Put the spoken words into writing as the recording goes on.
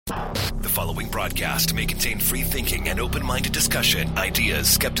following broadcast may contain free thinking and open-minded discussion, ideas,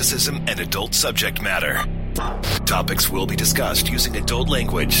 skepticism, and adult subject matter. Topics will be discussed using adult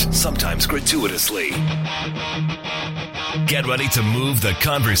language, sometimes gratuitously. Get ready to move the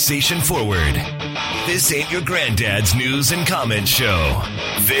conversation forward. This ain't your granddad's news and comment show.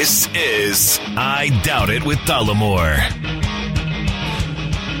 This is I Doubt It with Dollemore.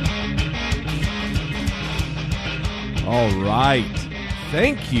 All right.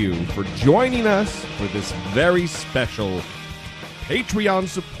 Thank you for joining us for this very special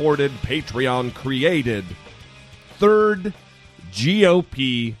Patreon-supported, Patreon-created third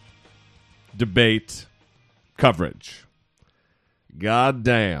GOP debate coverage. God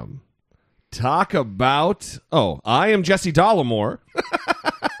damn. Talk about... Oh, I am Jesse Dollemore.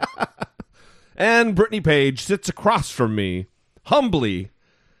 And Brittany Page sits across from me, humbly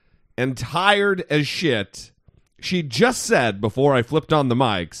and tired as shit. She just said, before I flipped on the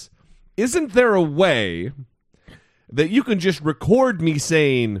mics, isn't there a way that you can just record me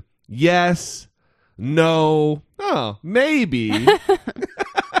saying yes, no, oh, maybe,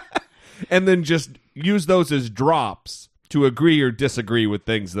 and then just use those as drops to agree or disagree with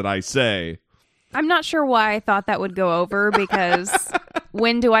things that I say? I'm not sure why I thought that would go over, because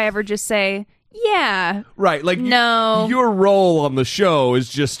when do I ever just say, yeah, right, like no? Your role on the show is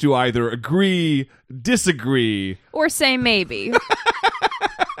just to either agree, disagree, or say maybe.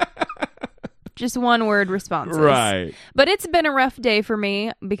 Just one word responses. Right. But it's been a rough day for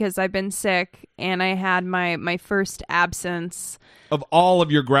me because I've been sick and I had my first absence of all of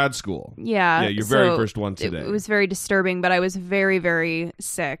your grad school. Yeah. Yeah, your very first one today. It was very disturbing, but I was very, very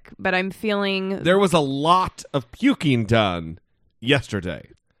sick. But I'm feeling... There was a lot of puking done yesterday.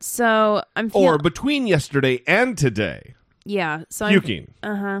 So I'm feeling... Or between yesterday and today. Yeah. So puking.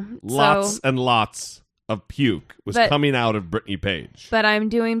 Uh-huh. Lots and lots of puke was coming out of Brittany Page. But I'm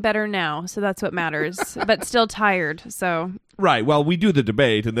doing better now, so that's what matters. But still tired, so... Right. Well, we do the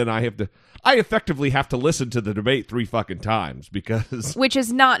debate, and then I effectively have to listen to the debate 3 fucking times because... Which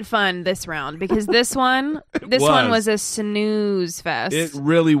is not fun this round, because this one was a snooze fest. It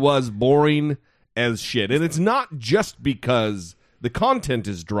really was boring as shit. And it's not just because the content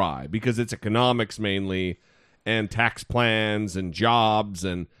is dry, because it's economics mainly, and tax plans and jobs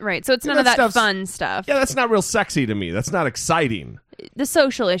and... Right, so it's none of that fun stuff. Yeah, that's not real sexy to me. That's not exciting. The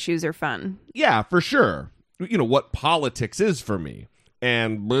social issues are fun. Yeah, for sure. You know, what politics is for me.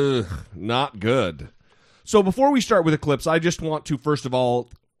 And, not good. So before we start with the clips, I just want to, first of all,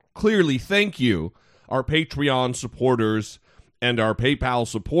 clearly thank you, our Patreon supporters and our PayPal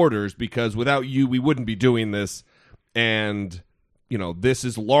supporters, because without you, we wouldn't be doing this. And... you know, this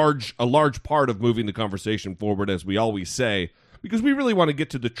is a large part of moving the conversation forward, as we always say, because we really want to get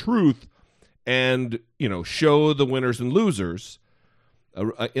to the truth and, you know, show the winners and losers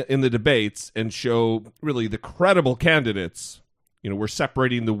in the debates and show really the credible candidates. You know, we're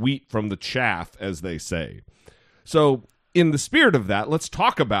separating the wheat from the chaff, as they say. So in the spirit of that, let's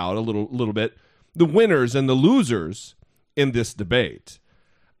talk about a little bit the winners and the losers in this debate.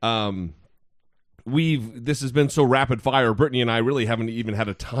 This has been so rapid fire. Brittany and I really haven't even had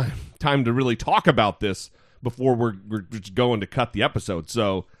a time to really talk about this before we're just going to cut the episode.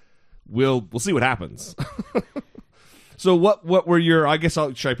 So we'll see what happens. So what were your? I guess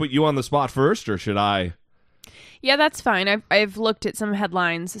should I put you on the spot first, or should I? Yeah, that's fine. I've looked at some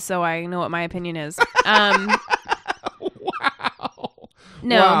headlines, so I know what my opinion is.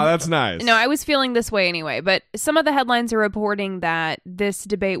 No. Wow, that's nice. No, I was feeling this way anyway, but some of the headlines are reporting that this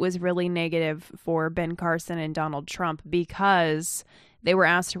debate was really negative for Ben Carson and Donald Trump because they were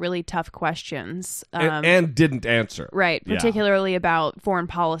asked really tough questions. And didn't answer. Right, Yeah. particularly about foreign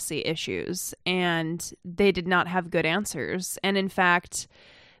policy issues, and they did not have good answers. And in fact...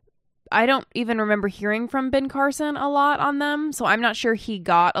 I don't even remember hearing from Ben Carson a lot on them, so I'm not sure he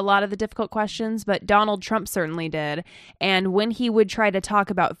got a lot of the difficult questions, but Donald Trump certainly did. And when he would try to talk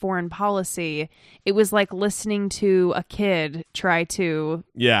about foreign policy, it was like listening to a kid try to...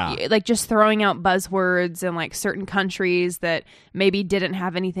 Yeah. Like just throwing out buzzwords and like certain countries that maybe didn't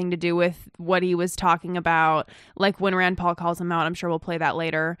have anything to do with what he was talking about. Like when Rand Paul calls him out, I'm sure we'll play that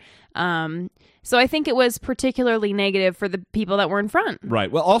later. So I think it was particularly negative for the people that were in front.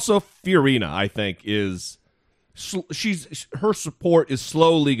 Right. Well, also Fiorina, I think, her support is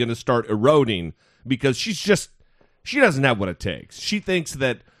slowly going to start eroding because she doesn't have what it takes. She thinks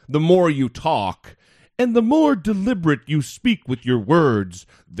that the more you talk and the more deliberate you speak with your words,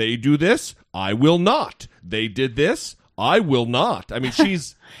 they do this, I will not. They did this, I will not. I mean,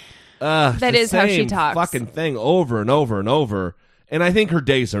 she's that is how she talks. Fucking thing over and over and over. And I think her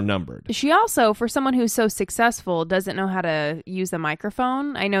days are numbered. She also, for someone who's so successful, doesn't know how to use a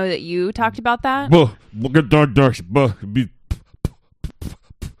microphone. I know that you talked about that.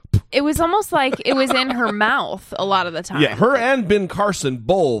 It was almost like it was in her mouth a lot of the time. Yeah, her and Ben Carson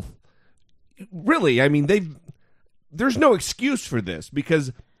both, really, I mean, there's no excuse for this,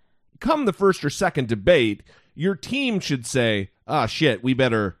 because come the first or second debate, your team should say, shit,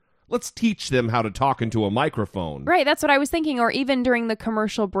 let's teach them how to talk into a microphone. Right, that's what I was thinking. Or even during the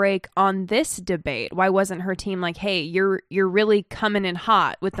commercial break on this debate, why wasn't her team like, hey, you're really coming in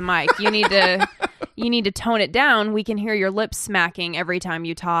hot with the mic. You need to tone it down. We can hear your lips smacking every time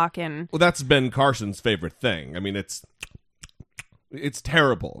you talk. And well, that's Ben Carson's favorite thing. I mean, it's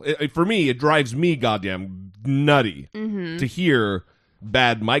terrible. For me, it drives me goddamn nutty to hear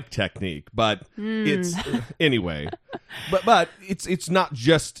bad mic technique. But it's anyway. But it's not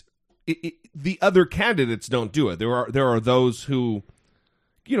just. The other candidates don't do it. There are those who,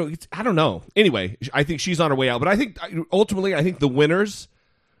 I don't know. Anyway, I think she's on her way out. But I think ultimately, the winners,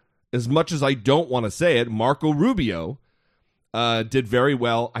 as much as I don't want to say it, Marco Rubio did very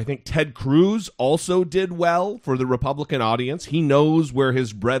well. I think Ted Cruz also did well for the Republican audience. He knows where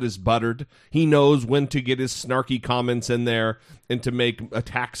his bread is buttered. He knows when to get his snarky comments in there and to make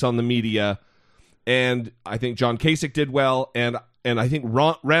attacks on the media. And I think John Kasich did well. And I think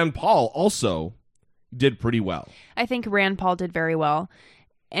Rand Paul also did pretty well. I think Rand Paul did very well.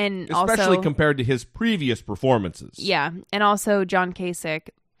 And especially also, compared to his previous performances. Yeah. And also John Kasich.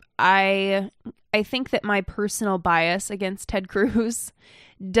 I think that my personal bias against Ted Cruz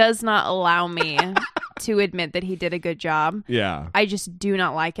does not allow me to admit that he did a good job. Yeah. I just do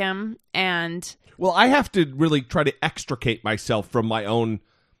not like him. And well, I have to really try to extricate myself from my own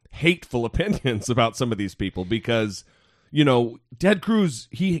hateful opinions about some of these people, because Ted Cruz,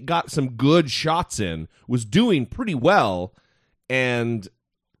 he got some good shots in, was doing pretty well, and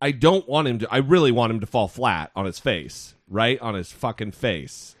I really want him to fall flat on his face, right? On his fucking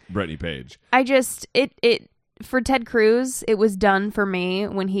face, Brittany Page. For Ted Cruz, it was done for me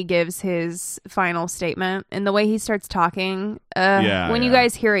when he gives his final statement, and the way he starts talking, when you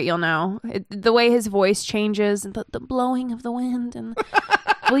guys hear it, you'll know. The way his voice changes, and the blowing of the wind, and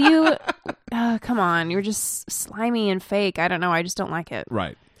will you... come on, you're just slimy and fake. I don't know. I just don't like it.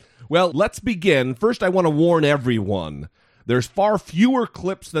 Right. Well, let's begin. First, I want to warn everyone. There's far fewer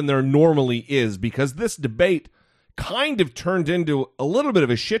clips than there normally is, because this debate kind of turned into a little bit of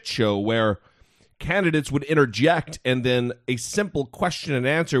a shit show where candidates would interject, and then a simple question and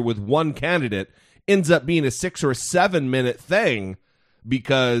answer with one candidate ends up being a 6 or 7 minute thing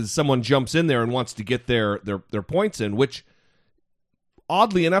because someone jumps in there and wants to get their points in, which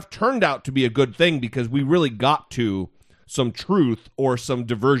oddly enough turned out to be a good thing, because we really got to some truth or some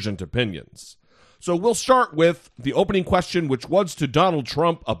divergent opinions. So we'll start with the opening question, which was to Donald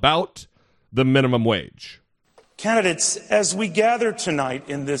Trump about the minimum wage. Candidates, as we gather tonight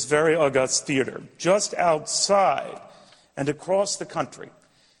in this very august theater, just outside and across the country,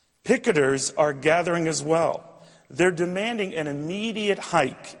 picketers are gathering as well. They're demanding an immediate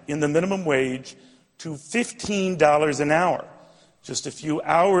hike in the minimum wage to $15 an hour. Just a few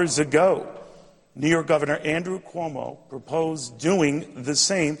hours ago, New York Governor Andrew Cuomo proposed doing the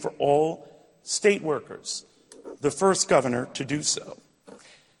same for all state workers, the first governor to do so.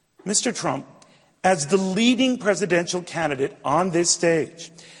 Mr. Trump, as the leading presidential candidate on this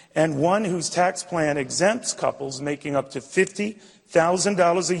stage, and one whose tax plan exempts couples making up to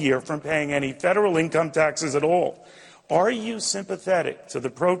 $50,000 a year from paying any federal income taxes at all, are you sympathetic to the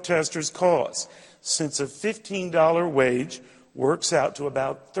protesters' cause, since a $15 wage works out to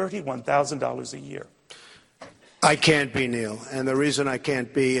about $31,000 a year? I can't be, Neil. And the reason I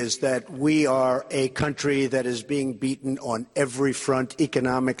can't be is that we are a country that is being beaten on every front,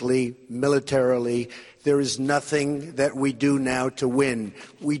 economically, militarily. There is nothing that we do now to win.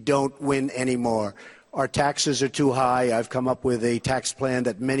 We don't win anymore. Our taxes are too high. I've come up with a tax plan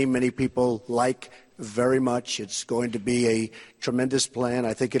that many, many people like very much. It's going to be a tremendous plan.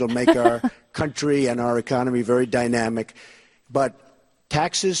 I think it'll make our country and our economy very dynamic. But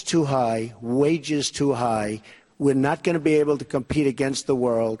taxes too high, wages too high. We're not going to be able to compete against the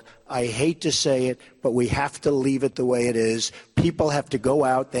world. I hate to say it, but we have to leave it the way it is. People have to go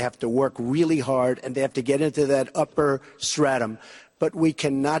out, they have to work really hard, and they have to get into that upper stratum. But we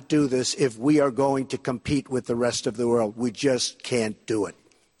cannot do this if we are going to compete with the rest of the world. We just can't do it.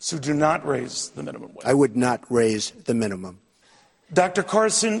 So do not raise the minimum wage. I would not raise the minimum. Dr.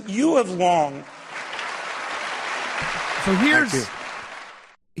 Carson, you have long... So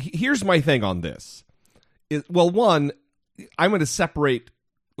here's my thing on this. Well, one, I'm going to separate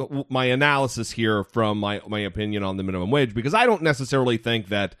my analysis here from my opinion on the minimum wage, because I don't necessarily think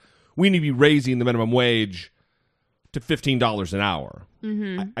that we need to be raising the minimum wage to $15 an hour.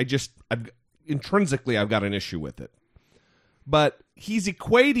 Mm-hmm. Intrinsically, I've got an issue with it. But he's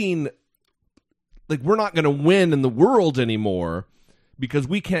equating, like, we're not going to win in the world anymore because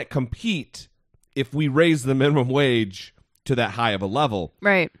we can't compete if we raise the minimum wage to that high of a level.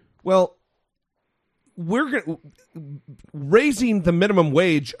 Right. Well, raising the minimum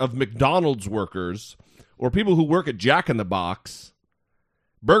wage of McDonald's workers or people who work at Jack in the Box,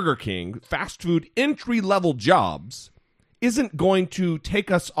 Burger King, fast food entry-level jobs isn't going to take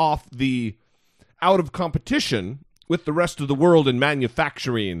us off the out of competition with the rest of the world in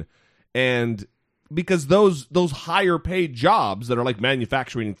manufacturing, and because those higher paid jobs that are like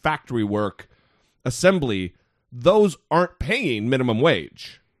manufacturing, factory work, assembly, those aren't paying minimum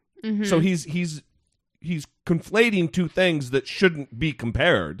wage. Mm-hmm. So he's conflating two things that shouldn't be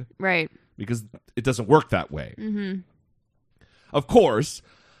compared. Right. Because it doesn't work that way. Mm-hmm. Of course,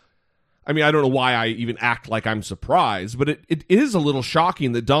 I mean, I don't know why I even act like I'm surprised, but it is a little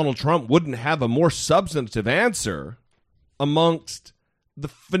shocking that Donald Trump wouldn't have a more substantive answer amongst the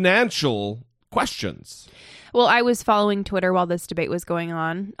financial questions. Well, I was following Twitter while this debate was going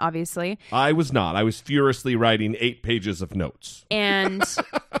on, obviously. I was not. I was furiously writing 8 pages of notes. And...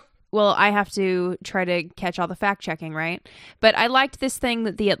 well, I have to try to catch all the fact-checking, right? But I liked this thing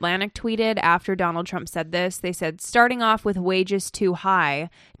that The Atlantic tweeted after Donald Trump said this. They said, starting off with wages too high,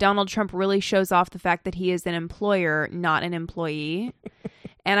 Donald Trump really shows off the fact that he is an employer, not an employee.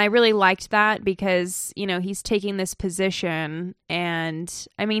 And I really liked that because, you know, he's taking this position and,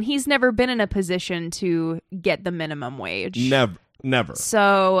 I mean, he's never been in a position to get the minimum wage. Never.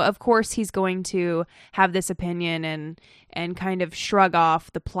 So, of course, he's going to have this opinion and kind of shrug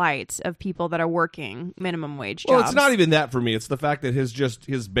off the plight of people that are working minimum wage jobs. Well, it's not even that for me. It's the fact that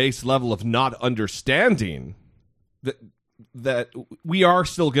his base level of not understanding that we are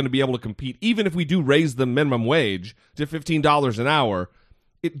still going to be able to compete, even if we do raise the minimum wage to $15 an hour,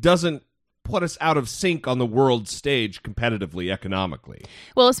 it doesn't put us out of sync on the world stage competitively, economically.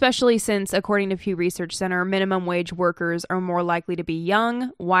 Well, especially since, according to Pew Research Center, minimum wage workers are more likely to be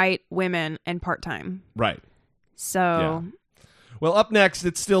young, white, women, and part-time. Right. So... yeah. Well, up next,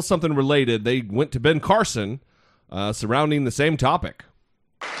 it's still something related. They went to Ben Carson surrounding the same topic.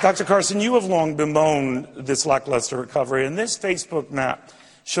 Dr. Carson, you have long bemoaned this lackluster recovery, and this Facebook map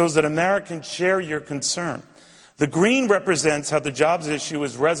shows that Americans share your concern. The green represents how the jobs issue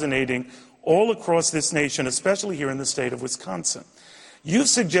is resonating all across this nation, especially here in the state of Wisconsin. You've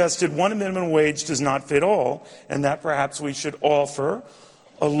suggested one minimum wage does not fit all, and that perhaps we should offer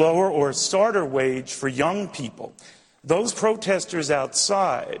a lower or starter wage for young people. Those protesters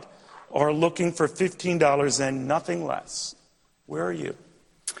outside are looking for $15 and nothing less. Where are you?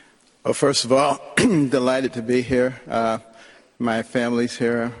 Well, first of all, delighted to be here. My family's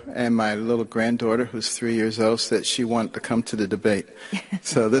here, and my little granddaughter, who's 3 years old, said she wanted to come to the debate.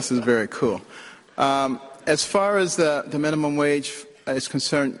 So this is very cool. As far as the minimum wage is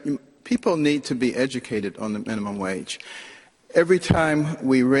concerned, people need to be educated on the minimum wage. Every time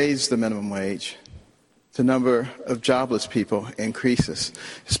we raise the minimum wage, the number of jobless people increases.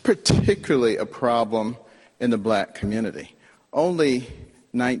 It's particularly a problem in the black community. Only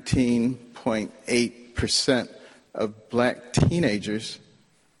 19.8% of black teenagers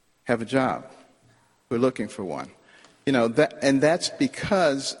have a job. We're looking for one. You know, and that's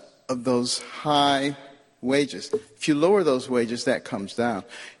because of those high wages. If you lower those wages, that comes down.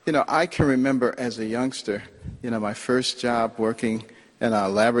 You know, I can remember as a youngster, you know, my first job working in a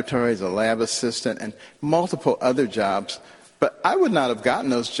laboratory as a lab assistant and multiple other jobs. But I would not have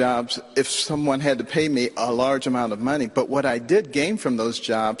gotten those jobs if someone had to pay me a large amount of money. But what I did gain from those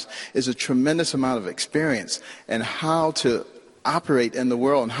jobs is a tremendous amount of experience and how to operate in the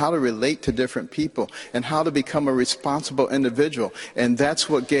world and how to relate to different people and how to become a responsible individual. And that's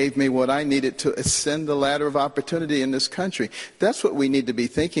what gave me what I needed to ascend the ladder of opportunity in this country. That's what we need to be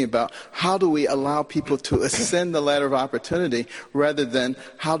thinking about. How do we allow people to ascend the ladder of opportunity rather than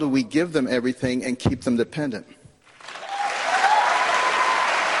how do we give them everything and keep them dependent?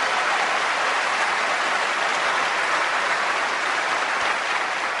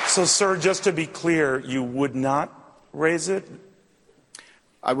 So, sir, just to be clear, you would not raise it?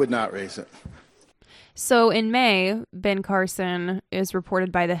 I would not raise it. So in May, Ben Carson, is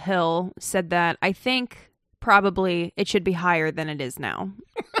reported by The Hill, said that I think probably it should be higher than it is now.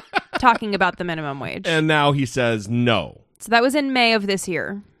 Talking about the minimum wage. And now he says no. So that was in May of this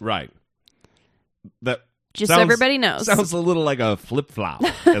year. Right. That just so everybody knows. Sounds a little like a flip-flop,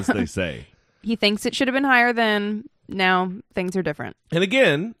 as they say. He thinks it should have been higher than now things are different. And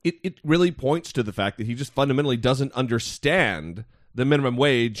again, it really points to the fact that he just fundamentally doesn't understand the minimum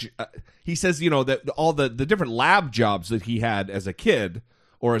wage. He says, that all the different lab jobs that he had as a kid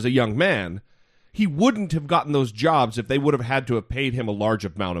or as a young man, he wouldn't have gotten those jobs if they would have had to have paid him a large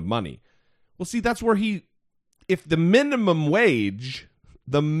amount of money. Well, see, that's where if the minimum wage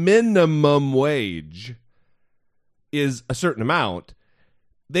is a certain amount,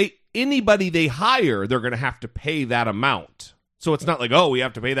 anybody they hire, they're going to have to pay that amount. So it's not like, we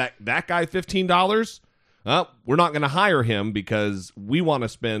have to pay that guy $15. We're not going to hire him because we want to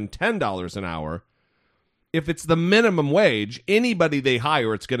spend $10 an hour. If it's the minimum wage, anybody they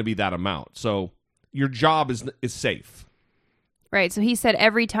hire, it's going to be that amount. So your job is safe. Right. So he said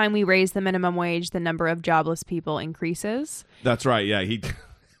every time we raise the minimum wage, the number of jobless people increases. That's right. Yeah.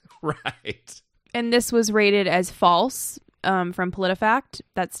 Right. And this was rated as false from PolitiFact,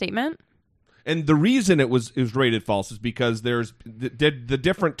 that statement. And the reason it was rated false is because there's the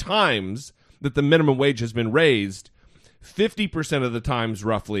different times that the minimum wage has been raised. 50% of the times,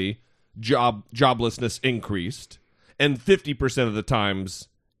 roughly, joblessness increased, and 50% of the times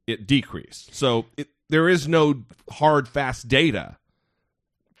it decreased. So there is no hard, fast data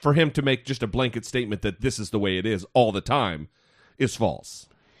for him to make just a blanket statement that this is the way it is all the time is false.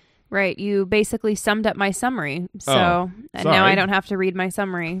 Right. You basically summed up my summary. So now I don't have to read my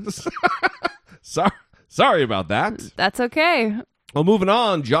summary. Sorry about that. That's okay. Well, moving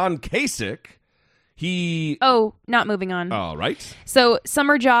on, John Kasich. Not moving on. All right. So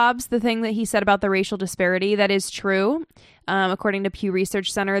summer jobs, the thing that he said about the racial disparity, that is true. According to Pew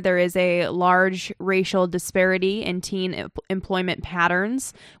Research Center, there is a large racial disparity in teen employment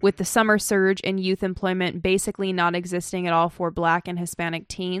patterns, with the summer surge in youth employment basically not existing at all for Black and Hispanic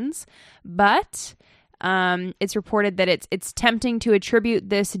teens. But it's reported that it's tempting to attribute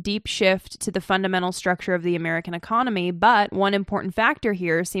this deep shift to the fundamental structure of the American economy. But one important factor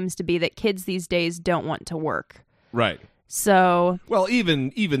here seems to be that kids these days don't want to work. Right. So, well,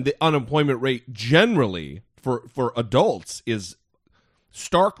 even the unemployment rate generally for adults is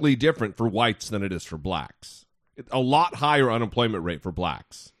starkly different for whites than it is for blacks. A lot higher unemployment rate for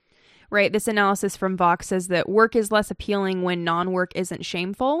blacks. Right. This analysis from Vox says that work is less appealing when non-work isn't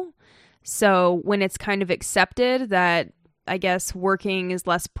shameful. So when it's kind of accepted that, I guess, working is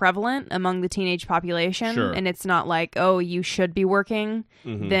less prevalent among the teenage population, sure, and it's not like, you should be working,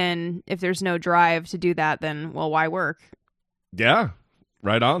 then if there's no drive to do that, then, well, why work? Yeah,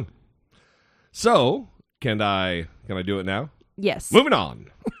 right on. So, can I do it now? Yes. Moving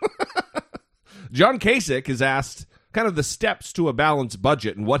on. John Kasich is asked kind of the steps to a balanced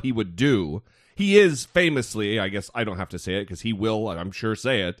budget and what he would do. He is famously, I guess I don't have to say it because he will, I'm sure,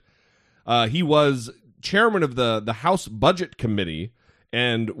 say it. He was chairman of the House Budget Committee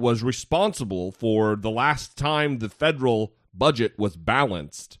and was responsible for the last time the federal budget was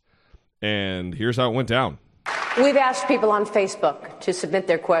balanced. And here's how it went down. We've asked people on Facebook to submit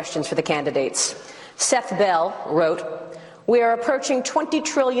their questions for the candidates. Seth Bell wrote, "We are approaching $20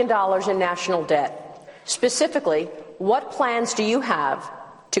 trillion in national debt. Specifically, what plans do you have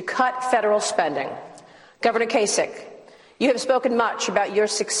to cut federal spending?" Governor Kasich, you have spoken much about your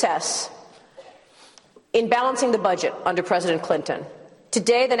success in balancing the budget under President Clinton.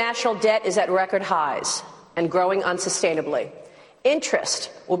 Today, the national debt is at record highs and growing unsustainably.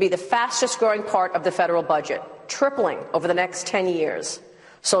 Interest will be the fastest growing part of the federal budget, tripling over the next 10 years.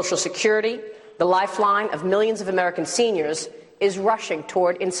 Social Security, the lifeline of millions of American seniors, is rushing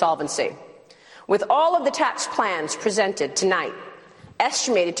toward insolvency. With all of the tax plans presented tonight,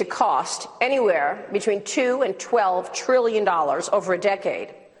 estimated to cost anywhere between $2 and $12 trillion over a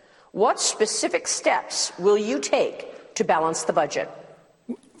decade, what specific steps will you take to balance the budget?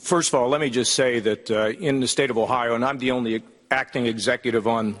 First of all, let me just say that in the state of Ohio, and I'm the only acting executive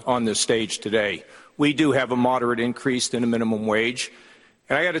on this stage today, we do have a moderate increase in the minimum wage.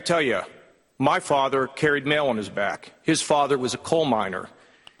 And I got to tell you, my father carried mail on his back. His father was a coal miner.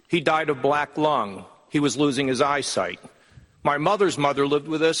 He died of black lung. He was losing his eyesight. My mother's mother lived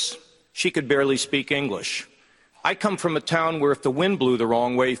with us. She could barely speak English. I come from a town where if the wind blew the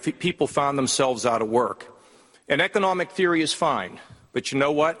wrong way, people found themselves out of work. And economic theory is fine, but you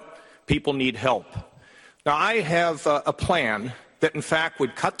know what? People need help. Now, I have a plan that, in fact,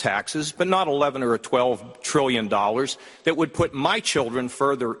 would cut taxes, but not $11 or $12 trillion, that would put my children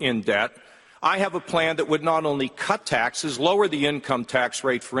further in debt. I have a plan that would not only cut taxes, lower the income tax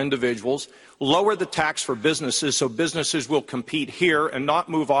rate for individuals, lower the tax for businesses so businesses will compete here and not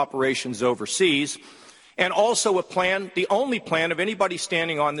move operations overseas, and also a plan, the only plan of anybody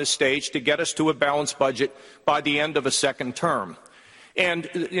standing on this stage, to get us to a balanced budget by the end of a second term. And,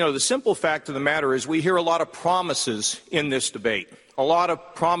 the simple fact of the matter is we hear a lot of promises in this debate, a lot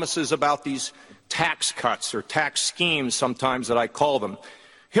of promises about these tax cuts or tax schemes sometimes that I call them.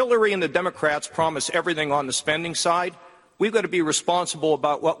 Hillary and the Democrats promise everything on the spending side. We've got to be responsible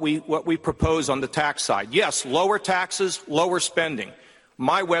about what we propose on the tax side. Yes, lower taxes, lower spending.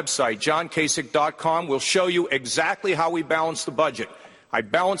 My website, johnkasich.com, will show you exactly how we balance the budget. I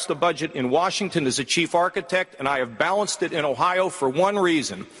balanced the budget in Washington as a chief architect, and I have balanced it in Ohio for one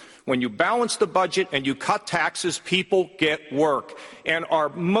reason. When you balance the budget and you cut taxes, people get work. And our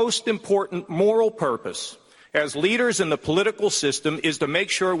most important moral purpose as leaders in the political system is to make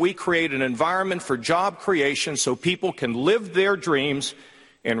sure we create an environment for job creation so people can live their dreams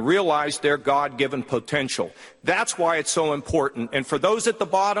and realize their God-given potential. That's why it's so important. And for those at the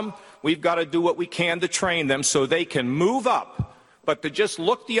bottom, we've got to do what we can to train them so they can move up. But to just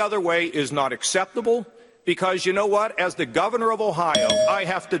look the other way is not acceptable, because you know what? As the governor of Ohio, I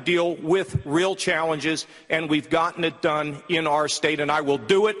have to deal with real challenges, and we've gotten it done in our state, and I will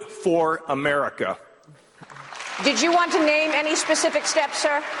do it for America. Did you want to name any specific steps,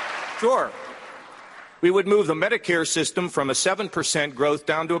 sir? Sure. We would move the Medicare system from a 7% growth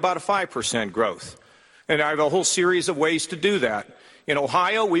down to about a 5% growth. And I have a whole series of ways to do that. In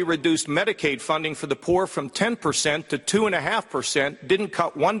Ohio, we reduced Medicaid funding for the poor from 10% to 2.5%, didn't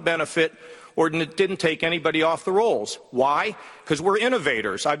cut one benefit, or didn't take anybody off the rolls. Why? Because we're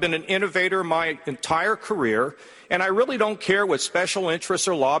innovators. I've been an innovator my entire career, and I really don't care what special interests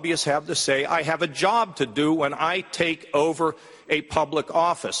or lobbyists have to say. I have a job to do when I take over a public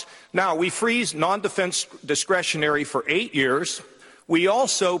office. Now, we freeze non-defense discretionary for 8 years. We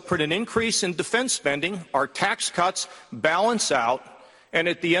also put an increase in defense spending. Our tax cuts balance out, and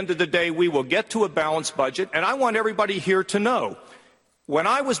at the end of the day, we will get to a balanced budget. And I want everybody here to know, when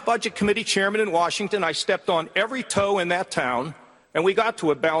I was Budget Committee Chairman in Washington, I stepped on every toe in that town, and we got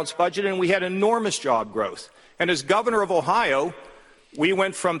to a balanced budget, and we had enormous job growth. And as governor of Ohio, we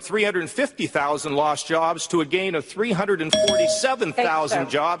went from 350,000 lost jobs to a gain of 347,000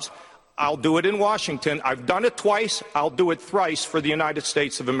 jobs. I'll do it in Washington. I've done it twice. I'll do it thrice for the United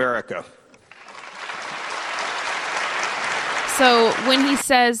States of America. So when he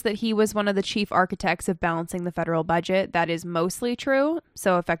says that he was one of the chief architects of balancing the federal budget, that is mostly true.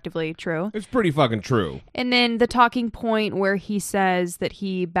 So effectively true. It's pretty fucking true. And then the talking point where he says that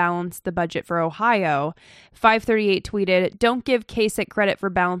he balanced the budget for Ohio, 538 tweeted, "Don't give Kasich credit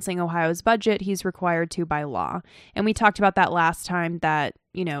for balancing Ohio's budget. He's required to by law." And we talked about that last time that,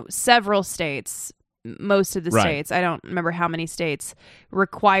 several states, most of the states, I don't remember how many states,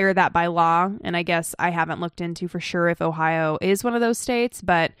 require that by law. And I guess I haven't looked into for sure if Ohio is one of those states,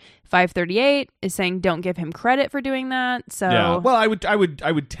 but 538 is saying don't give him credit for doing that. So yeah. Well, I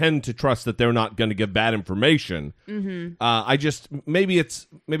would tend to trust that they're not going to give bad information. Mm-hmm. I just maybe it's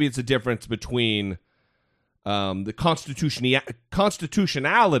a difference between the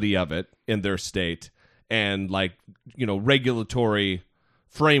constitutionality of it in their state and regulatory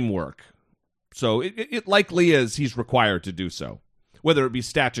framework. So it likely is he's required to do so, whether it be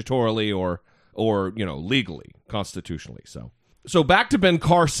statutorily or legally, constitutionally. So back to Ben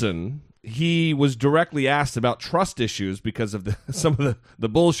Carson. He was directly asked about trust issues because of some of the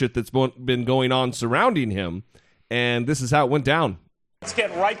bullshit that's been going on surrounding him, and this is how it went down. Let's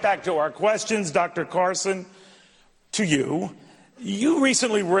get right back to our questions. Dr. Carson, to you. You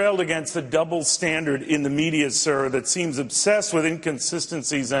recently railed against the double standard in the media, sir, that seems obsessed with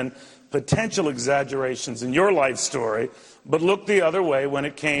inconsistencies and potential exaggerations in your life story, but looked the other way when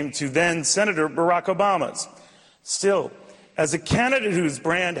it came to then Senator Barack Obama's. Still, as a candidate whose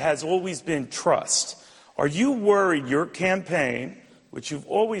brand has always been trust, are you worried your campaign, which you've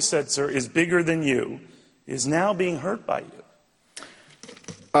always said, sir, is bigger than you, is now being hurt by you?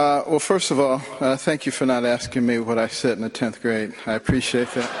 Well, first of all, thank you for not asking me what I said in the 10th grade. I appreciate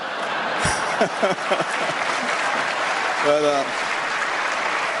that. But,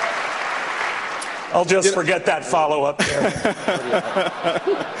 I'll just forget that follow-up there.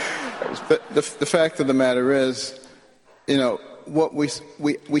 The fact of the matter is, what we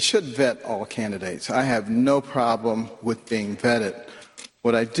should vet all candidates. I have no problem with being vetted.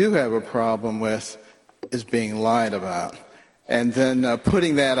 What I do have a problem with is being lied about, and then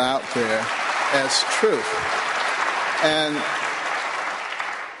putting that out there as truth. And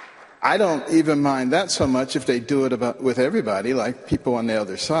I don't even mind that so much if they do it with everybody, like people on the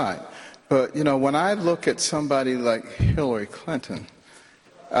other side. But, when I look at somebody like Hillary Clinton,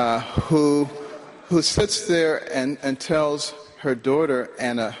 who sits there and tells her daughter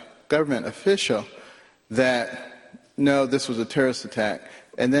and a government official that, no, this was a terrorist attack,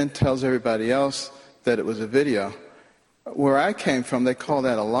 and then tells everybody else that it was a video, Where I came from, they call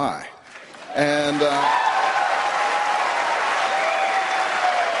that a lie. And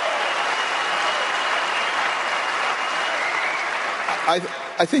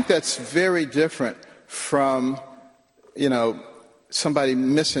I think that's very different from, somebody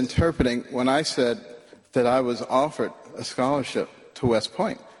misinterpreting when I said that I was offered a scholarship to West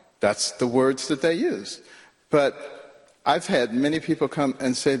Point. That's the words that they use. But I've had many people come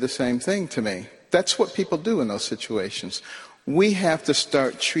and say the same thing to me. That's what people do in those situations. We have to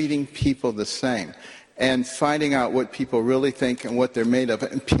start treating people the same and finding out what people really think and what they're made of.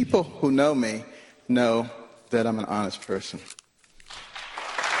 And people who know me know that I'm an honest person.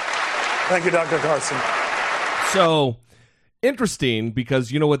 Thank you, Dr. Carson. So, interesting,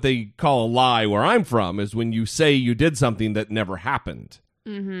 because you know what they call a lie where I'm from is when you say you did something that never happened.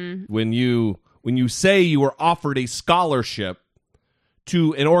 Mm-hmm. When you say you were offered a scholarship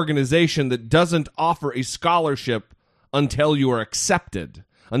to an organization that doesn't offer a scholarship until you are accepted,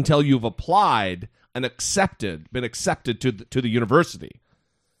 until you've applied and been accepted to the university,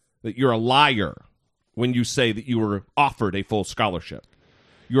 that you're a liar when you say that you were offered a full scholarship.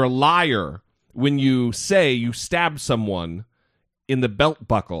 You're a liar when you say you stabbed someone in the belt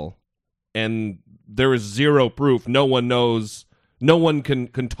buckle and there is zero proof. No one knows. No one can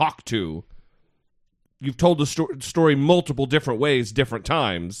talk to. You've told the story multiple different ways, different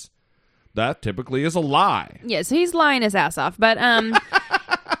times. That typically is a lie. Yeah, so he's lying his ass off. But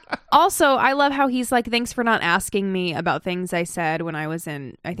also, I love how he's like, thanks for not asking me about things I said when I was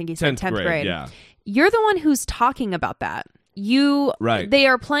in, I think he said 10th grade. Yeah. You're the one who's talking about that. Right. They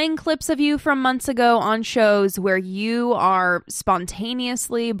are playing clips of you from months ago on shows where you are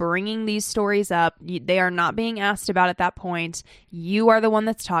spontaneously bringing these stories up. They are not being asked about at that point. You are the one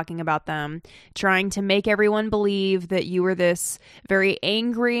that's talking about them, trying to make everyone believe that you were this very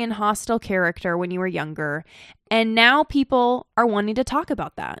angry and hostile character when you were younger. And now people are wanting to talk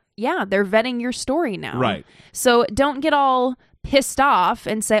about that. Yeah, they're vetting your story now. Right. So don't get all pissed off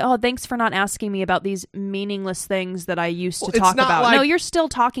and say, oh, thanks for not asking me about these meaningless things that I used to talk about. No, you're still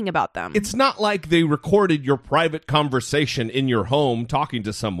talking about them. It's not like they recorded your private conversation in your home talking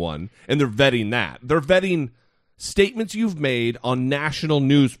to someone and they're vetting that. They're vetting statements you've made on national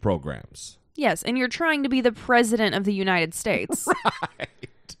news programs. Yes, and you're trying to be the president of the United States.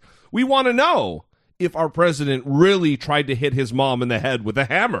 Right. We want to know if our president really tried to hit his mom in the head with a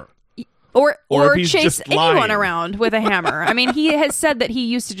hammer. Or chase just anyone around with a hammer. I mean, he has said that he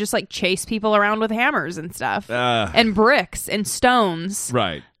used to just like chase people around with hammers and stuff. And bricks and stones.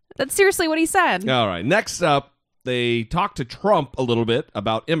 Right. That's seriously what he said. All right. Next up, they talked to Trump a little bit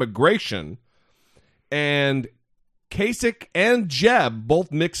about immigration. And Kasich and Jeb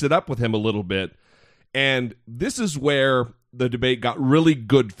both mix it up with him a little bit. And this is where the debate got really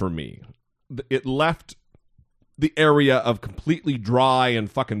good for me. It left the area of completely dry and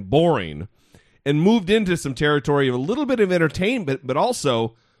fucking boring and moved into some territory of a little bit of entertainment, but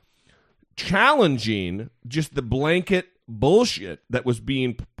also challenging just the blanket bullshit that was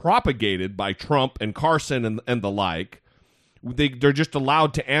being propagated by Trump and Carson and the like. They're just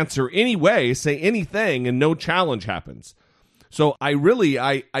allowed to answer anyway, say anything, and no challenge happens. So I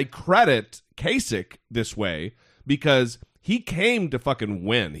credit Kasich this way because he came to fucking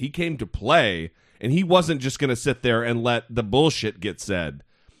win. He came to play. And he wasn't just going to sit there and let the bullshit get said.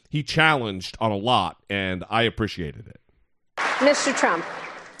 He challenged on a lot, and I appreciated it. Mr. Trump,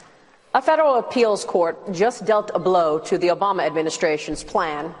 a federal appeals court just dealt a blow to the Obama administration's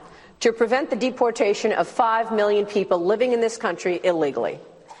plan to prevent the deportation of 5 million people living in this country illegally.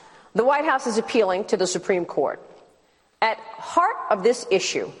 The White House is appealing to the Supreme Court. At heart of this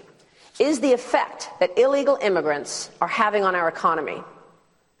issue is the effect that illegal immigrants are having on our economy.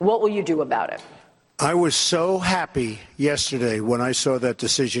 What will you do about it? I was so happy yesterday when I saw that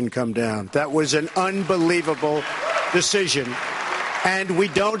decision come down. That was an unbelievable decision. And we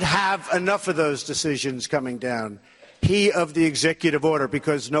don't have enough of those decisions coming down. He of the executive order,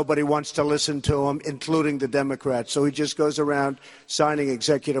 because nobody wants to listen to him, including the Democrats. So he just goes around signing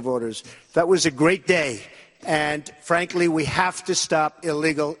executive orders. That was a great day. And frankly, we have to stop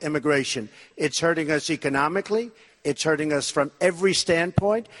illegal immigration. It's hurting us economically. It's hurting us from every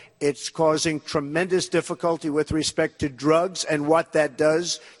standpoint. It's causing tremendous difficulty with respect to drugs and what that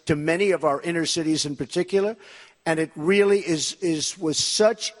does to many of our inner cities in particular. And it really was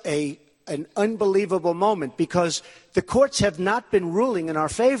such an unbelievable moment because the courts have not been ruling in our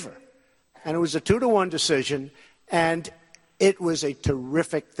favor. And it was a 2-1 decision, and it was a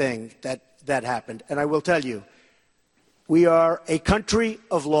terrific thing that happened. And I will tell you, we are a country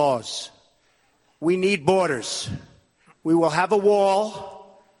of laws. We need borders. We will have a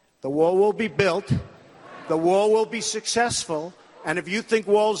wall. The wall will be built. The wall will be successful. And if you think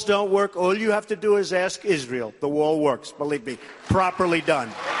walls don't work, all you have to do is ask Israel. The wall works, believe me. Properly done.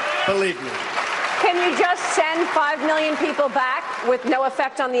 Believe me. Can you just send 5 million people back with no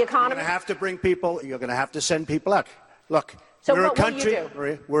effect on the You're economy? going to have to bring people. You're going to have to send people out. Look, So we're what a will you country. do?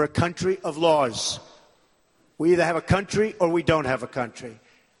 Maria, we're a country of laws. We either have a country or we don't have a country.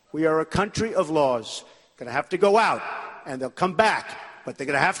 We are a country of laws. Going to have to go out, and they'll come back, but they're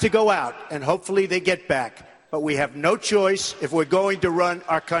going to have to go out, and hopefully they get back. But we have no choice if we're going to run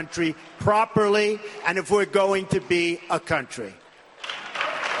our country properly and if we're going to be a country.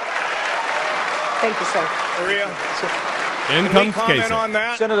 Thank you, sir. Maria, In can we comes comment Kasich. on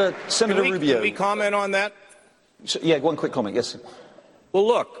that? Senator Rubio. Can we comment on that? Yeah, one quick comment. Yes. Well,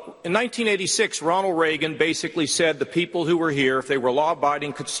 look, in 1986, Ronald Reagan basically said the people who were here, if they were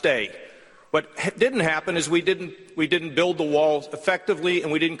law-abiding, could stay. What didn't happen is we didn't build the walls effectively,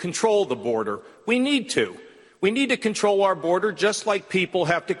 and we didn't control the border. We need to. We need to control our border just like people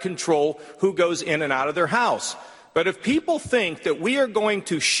have to control who goes in and out of their house. But if people think that we are going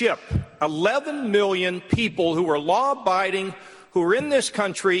to ship 11 million people who are law-abiding, who are in this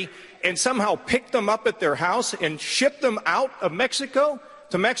country, and somehow pick them up at their house and ship them out of Mexico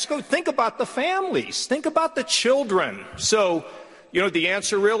to Mexico, think about the families. Think about the children. So, the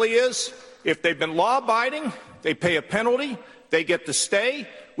answer really is, if they've been law-abiding, they pay a penalty, they get to stay,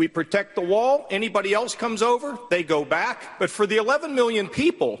 we protect the wall, anybody else comes over, they go back. But for the 11 million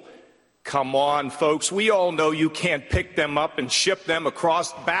people, come on, folks, we all know you can't pick them up and ship them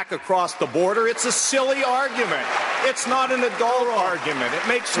back across the border. It's a silly argument. It's not an adult argument. It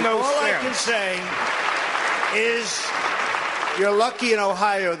makes no sense. All I can say is you're lucky in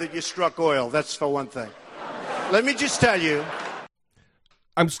Ohio that you struck oil. That's for one thing. Let me just tell you.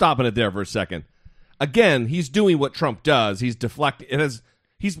 I'm stopping it there for a second. Again, he's doing what Trump does. He's deflecting.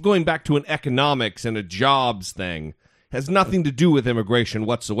 He's going back to an economics and a jobs thing. Has nothing to do with immigration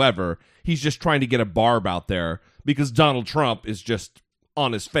whatsoever. He's just trying to get a barb out there because Donald Trump is just,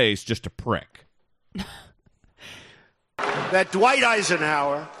 on his face, just a prick. That Dwight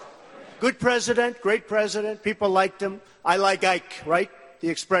Eisenhower, good president, great president, people liked him. I like Ike, right? The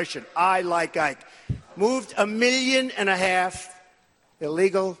expression, I like Ike. Moved 1.5 million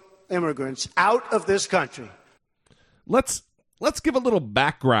illegal immigrants out of this country. Let's give a little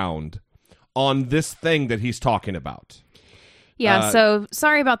background on this thing that he's talking about. Yeah, so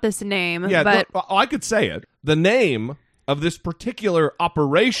sorry about this name. Yeah, but I could say it. The name of this particular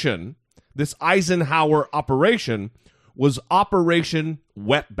operation, this Eisenhower operation, was Operation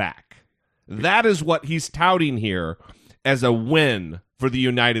Wetback. That is what he's touting here as a win for the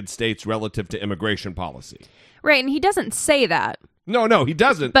United States relative to immigration policy. Right, and he doesn't say that. No, he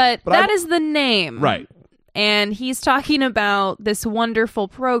doesn't. But that is the name. Right. And he's talking about this wonderful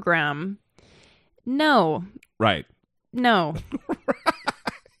program. No. Right. No.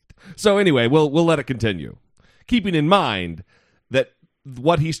 So anyway, we'll let it continue. Keeping in mind that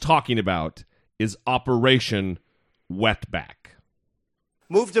what he's talking about is Operation Wetback.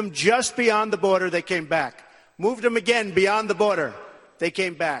 Moved them just beyond the border, they came back. Moved them again beyond the border, they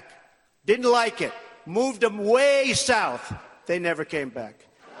came back. Didn't like it. Moved them way south, they never came back.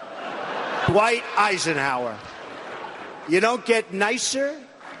 Dwight Eisenhower. You don't get nicer,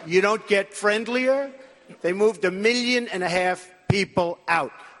 you don't get friendlier. They moved 1.5 million people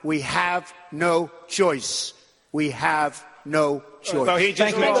out. We have no choice. We have no choice. So he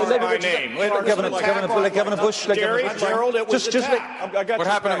just mentioned my name. Governor Bush. Gerald, it was what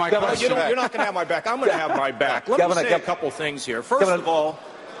happened to my question? You're not going to have my back. I'm going to have my back. Let me say a couple things here. First of all,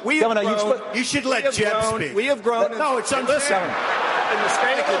 you should let Jeb speak. We have grown. No, it's unfair. In the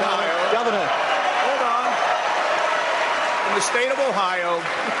state of Ohio, Governor. Hold on. In the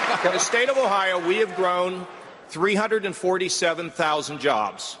state of Ohio, we have grown 347,000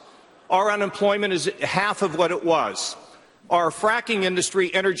 jobs. Our unemployment is half of what it was. Our fracking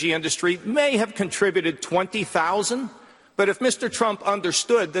industry, energy industry, may have contributed 20,000, but if Mr. Trump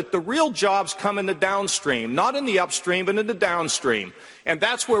understood that the real jobs come in the downstream, not in the upstream, but in the downstream, and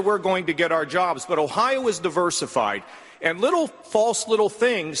that's where we're going to get our jobs. But Ohio is diversified. And false little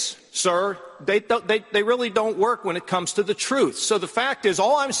things, sir, they really don't work when it comes to the truth. So the fact is,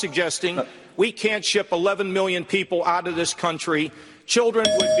 all I'm suggesting, we can't ship 11 million people out of this country. Children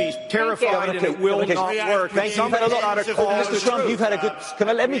would be terrified, and it will not work. Mr. Trump, you've had a good.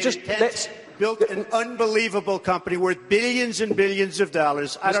 Built an unbelievable company worth billions and billions of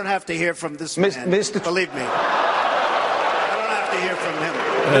dollars. I don't have to hear from this man. Believe me, I don't have to hear from him.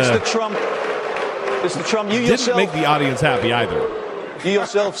 Mr. Trump, you didn't yourself make the audience happy either. You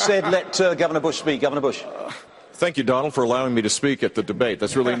yourself said let Governor Bush speak. Governor Bush. Thank you, Donald, for allowing me to speak at the debate.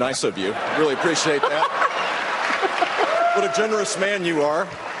 That's really nice of you. Really appreciate that. What a generous man you are.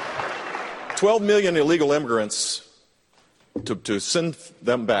 12 million illegal immigrants, to send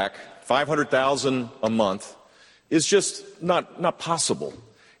them back, 500,000 a month, is just not possible.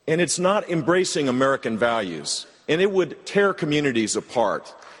 And it's not embracing American values. And it would tear communities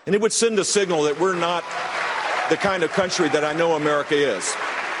apart. And it would send a signal that we're not the kind of country that I know America is.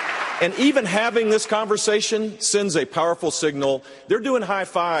 And even having this conversation sends a powerful signal. They're doing high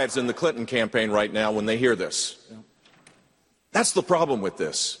fives in the Clinton campaign right now when they hear this. That's the problem with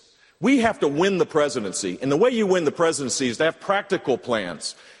this. We have to win the presidency. And the way you win the presidency is to have practical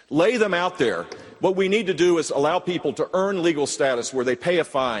plans. Lay them out there. What we need to do is allow people to earn legal status where they pay a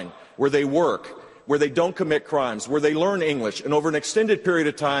fine, where they work, where they don't commit crimes, where they learn English, and over an extended period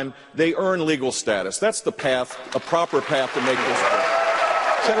of time, they earn legal status. That's the path, a proper path to make this work.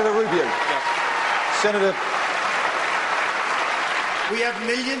 Senator Rubio. Senator. We have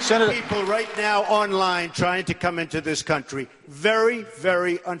millions of people right now online trying to come into this country. Very,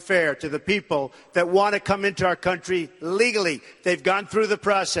 very unfair to the people that want to come into our country legally. They've gone through the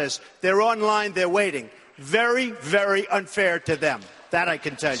process. They're online. They're waiting. Very, very unfair to them. That I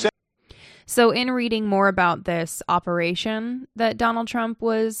can tell you. So in reading more about this operation that Donald Trump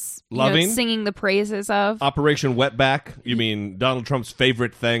was singing the praises of. Operation Wetback? You mean Donald Trump's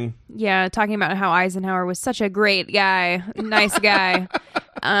favorite thing? Yeah, talking about how Eisenhower was such a great guy, nice guy.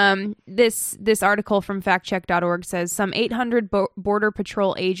 This article from factcheck.org says some 800 Border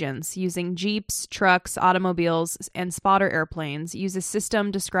Patrol agents using jeeps, trucks, automobiles, and spotter airplanes use a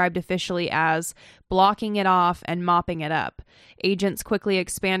system described officially as blocking it off and mopping it up. Agents quickly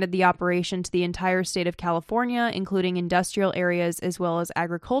expanded the operation to the entire state of California, including industrial areas as well as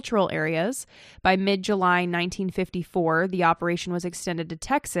agricultural areas. By mid-July 1954, the operation was extended to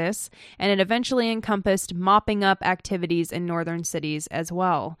Texas, and it eventually encompassed mopping up activities in northern cities as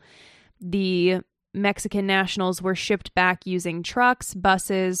well. The Mexican nationals were shipped back using trucks,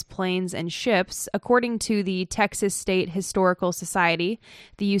 buses, planes, and ships. According to the Texas State Historical Society,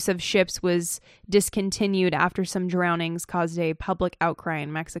 the use of ships was discontinued after some drownings caused a public outcry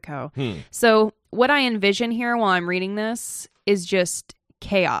in Mexico. So what I envision here while I'm reading this is just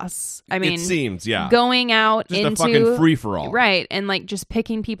chaos. I mean, it seems, yeah, going out just into a fucking free-for-all. Right, and like just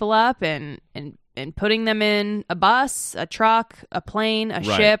picking people up and putting them in a bus, a truck, a plane, a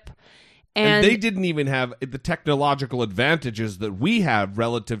ship. And they didn't even have the technological advantages that we have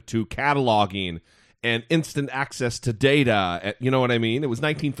relative to cataloging and instant access to data. You know what I mean? It was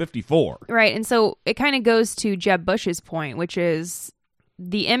 1954. Right. And so it kind of goes to Jeb Bush's point, which is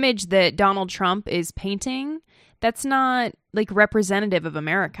the image that Donald Trump is painting. That's not like representative of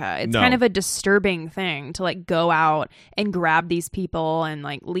America. It's kind of a disturbing thing to like go out and grab these people and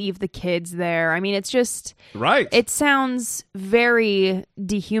like leave the kids there. I mean, it's just right. It sounds very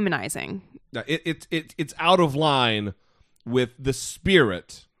dehumanizing. It's out of line with the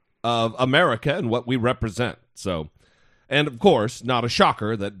spirit of America and what we represent. So, and of course, not a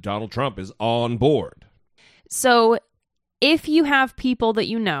shocker that Donald Trump is on board. So if you have people that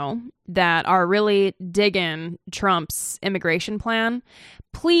you know that are really digging Trump's immigration plan,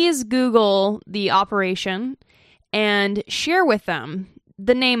 please Google the operation and share with them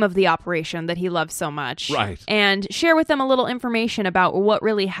the name of the operation that he loves so much. Right. And share with them a little information about what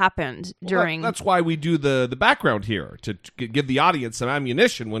really happened during... That's why we do the background here, to give the audience some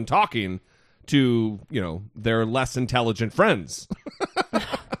ammunition when talking to, their less intelligent friends.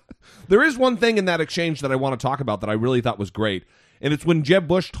 There is one thing in that exchange that I want to talk about that I really thought was great, and it's when Jeb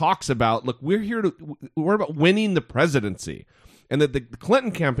Bush talks about, look, we're about winning the presidency, and that the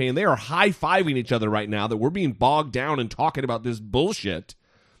Clinton campaign, they are high-fiving each other right now, that we're being bogged down and talking about this bullshit,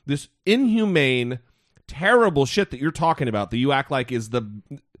 this inhumane, terrible shit that you're talking about, that you act like is the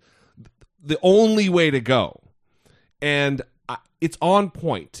only way to go. And it's on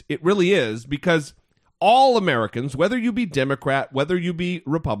point. It really is, because all Americans, whether you be Democrat, whether you be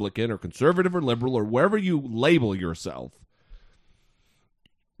Republican or conservative or liberal or wherever you label yourself,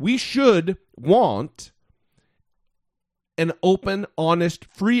 we should want an open, honest,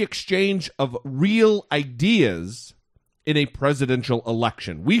 free exchange of real ideas in a presidential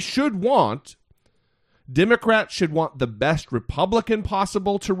election. We should want, Democrats should want the best Republican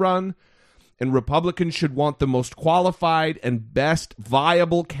possible to run, and Republicans should want the most qualified and best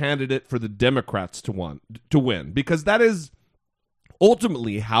viable candidate for the Democrats to win, because that is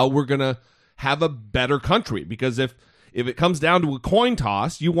ultimately how we're going to have a better country. Because if it comes down to a coin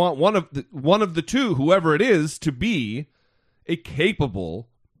toss, you want one of the two, whoever it is, to be a capable,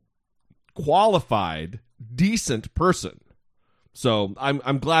 qualified, decent person. So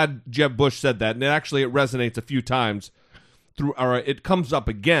I'm glad Jeb Bush said that, and it resonates a few times it comes up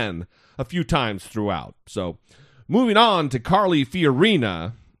again a few times throughout. So Moving on to Carly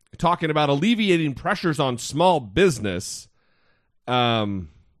Fiorina, talking about alleviating pressures on small business. Anyway,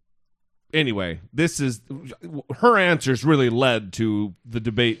 her answers really led to the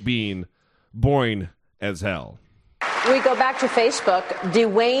debate being boring as hell. We go back to Facebook.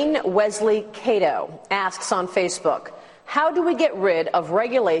 Dwayne Wesley Cato asks on Facebook, how do we get rid of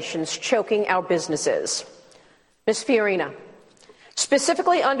regulations choking our businesses? Ms. Fiorina,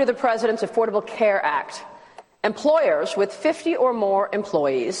 specifically under the President's Affordable Care Act, employers with 50 or more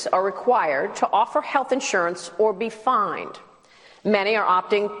employees are required to offer health insurance or be fined. Many are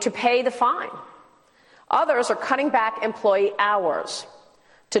opting to pay the fine. Others are cutting back employee hours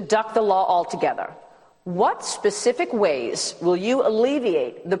to duck the law altogether. What specific ways will you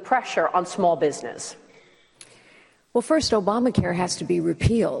alleviate the pressure on small business? Well, first, Obamacare has to be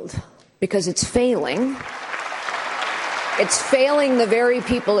repealed because it's failing. It's failing the very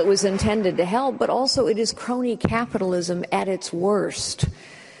people it was intended to help, but also it is crony capitalism at its worst.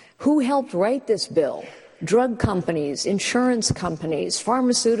 Who helped write this bill? Drug companies, insurance companies,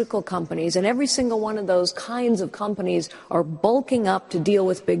 pharmaceutical companies, and every single one of those kinds of companies are bulking up to deal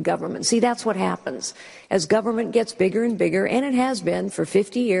with big government. See, that's what happens. As government gets bigger and bigger, and it has been for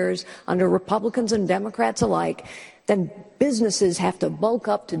 50 years under Republicans and Democrats alike, then businesses have to bulk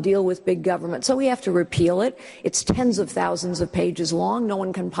up to deal with big government. So we have to repeal it. It's tens of thousands of pages long. No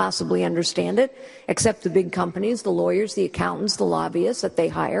one can possibly understand it except the big companies, the lawyers, the accountants, the lobbyists that they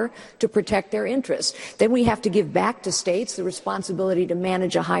hire to protect their interests. Then we have to give back to states the responsibility to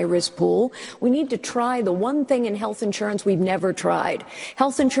manage a high-risk pool. We need to try the one thing in health insurance we've never tried.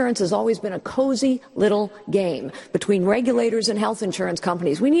 Health insurance has always been a cozy little game between regulators and health insurance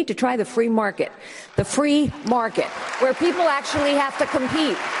companies. We need to try the free market where people actually have to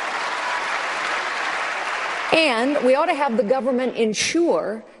compete. And we ought to have the government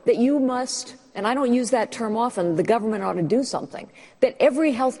ensure that you must, and I don't use that term often, the government ought to do something, that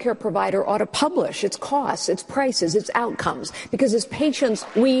every healthcare provider ought to publish its costs, its prices, its outcomes, because as patients,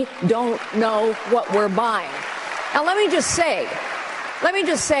 we don't know what we're buying. Now, let me just say,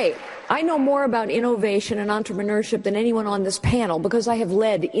 I know more about innovation and entrepreneurship than anyone on this panel because I have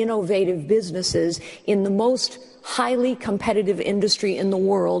led innovative businesses in the most highly competitive industry in the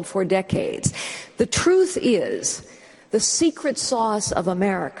world for decades. The truth is, the secret sauce of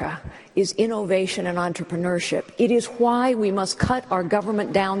America is innovation and entrepreneurship. It is why we must cut our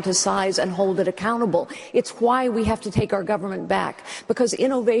government down to size and hold it accountable. It's why we have to take our government back, because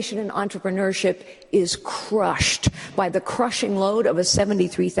innovation and entrepreneurship is crushed by the crushing load of a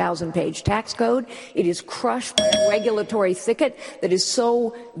 73,000-page tax code. It is crushed by a regulatory thicket that is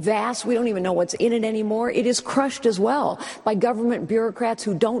so vast we don't even know what's in it anymore. It is crushed as well by government bureaucrats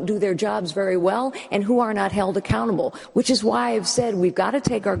who don't do their jobs very well and who are not held accountable, which is why I've said we've got to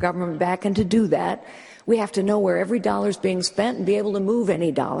take our government back, and to do that, we have to know where every dollar is being spent and be able to move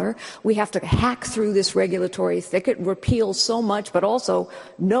any dollar. We have to hack through this regulatory thicket, repeal so much, but also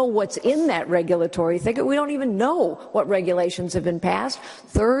know what's in that regulatory thicket. We don't even know what regulations have been passed.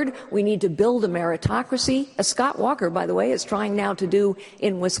 Third, we need to build a meritocracy, as Scott Walker, by the way, is trying now to do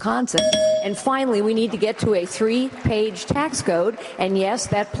in Wisconsin. And finally, we need to get to a 3-page tax code, and yes,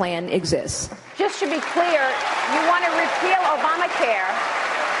 that plan exists. Just to be clear, you want to repeal Obamacare,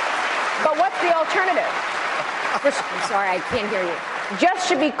 but what's the alternative? I'm sorry, I can't hear you. Just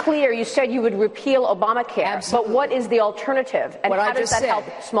to be clear, you said you would repeal Obamacare, Absolutely. But what is the alternative? And how does that help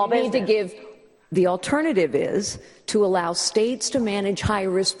small business? The alternative is to allow states to manage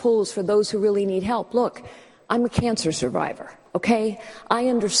high-risk pools for those who really need help. Look, I'm a cancer survivor. Okay? I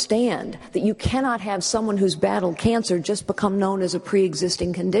understand that you cannot have someone who's battled cancer just become known as a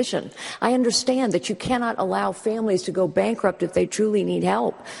pre-existing condition. I understand that you cannot allow families to go bankrupt if they truly need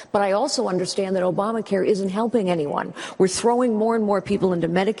help. But I also understand that Obamacare isn't helping anyone. We're throwing more and more people into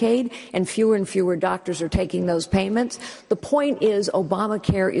Medicaid, and fewer doctors are taking those payments. The point is,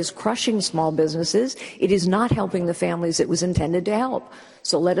 Obamacare is crushing small businesses. It is not helping the families it was intended to help.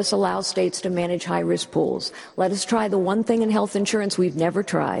 So let us allow states to manage high-risk pools. Let us try the one thing in health insurance we've never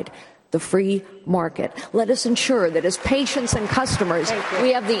tried, the free market. Let us ensure that as patients and customers,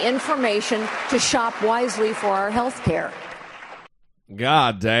 we have the information to shop wisely for our health care.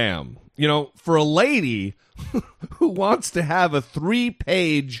 God damn. You know, for a lady who wants to have a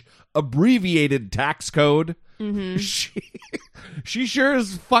 3-page abbreviated tax code, she sure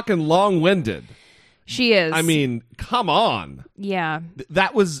is fucking long-winded. She is. I mean, come on. Yeah.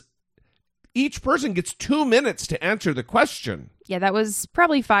 That was... Each person gets 2 minutes to answer the question. Yeah, that was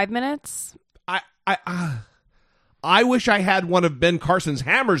probably 5 minutes. I wish I had one of Ben Carson's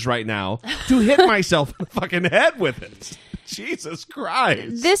hammers right now to hit myself in the fucking head with it. Jesus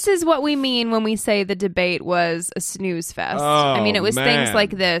Christ. This is what we mean when we say the debate was a snooze fest. Oh, I mean, it was man. things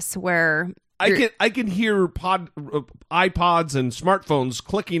like this where I can hear iPods and smartphones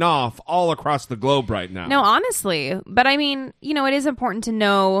clicking off all across the globe right now. No, honestly. But I mean, it is important to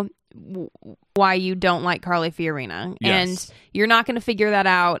know why you don't like Carly Fiorina. Yes. And you're not going to figure that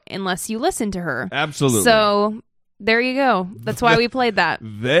out unless you listen to her. Absolutely. So there you go. That's why we played that.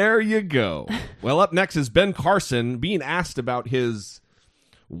 There you go. Well, up next is Ben Carson being asked about his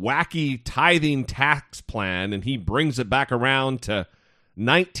wacky tithing tax plan, and he brings it back around to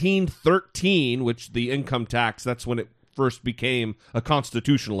 1913, which the income tax, that's when it first became a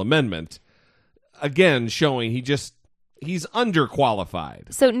constitutional amendment. Again, showing he's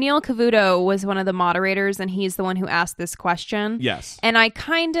underqualified. So Neil Cavuto was one of the moderators, and he's the one who asked this question. Yes. And I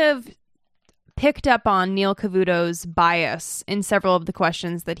kind of picked up on Neil Cavuto's bias in several of the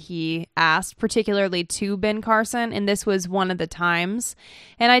questions that he asked, particularly to Ben Carson, and this was one of the times.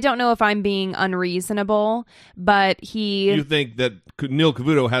 And I don't know if I'm being unreasonable, but You think that Neil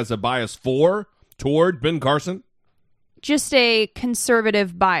Cavuto has a bias toward Ben Carson? Just a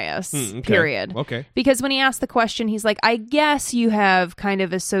conservative bias, okay. period. Okay. Because when he asked the question, he's like, I guess you have kind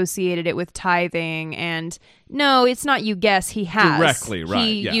of associated it with tithing. And no, it's not you guess, he has. Directly, right.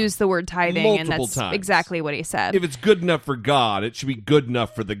 He yeah. used the word tithing, Multiple and that's times. exactly what he said. If it's good enough for God, it should be good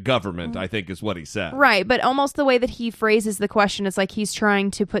enough for the government, I think is what he said. Right, but almost the way that he phrases the question is like he's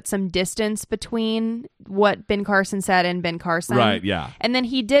trying to put some distance between what Ben Carson said and Ben Carson. Right, yeah. And then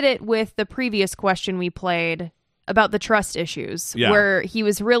he did it with the previous question we played about the trust issues, Yeah. where he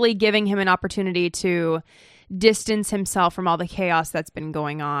was really giving him an opportunity to distance himself from all the chaos that's been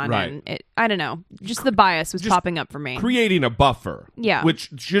going on. Right. And I don't know, just the bias was popping up for me. Creating a buffer. Yeah. Which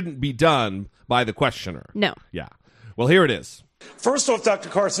shouldn't be done by the questioner. No. Yeah. Well, here it is. First off, Dr.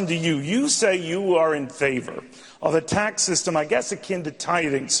 Carson, to you, you say you are in favor of a tax system, I guess akin to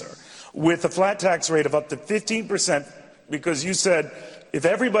tithing, sir, with a flat tax rate of up to 15%, because you said, if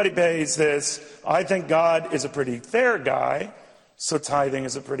everybody pays this, I think God is a pretty fair guy, so tithing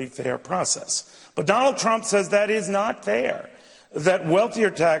is a pretty fair process. But Donald Trump says that is not fair, that wealthier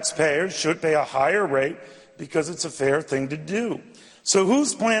taxpayers should pay a higher rate because it's a fair thing to do. So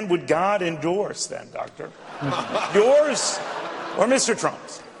whose plan would God endorse then, Doctor? Yours or Mr.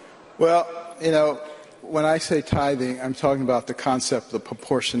 Trump's? Well, when I say tithing, I'm talking about the concept of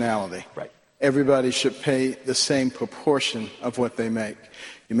proportionality. Right. Everybody should pay the same proportion of what they make.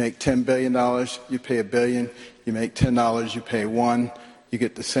 You make $10 billion, you pay $1 billion. You make $10, you pay $1. You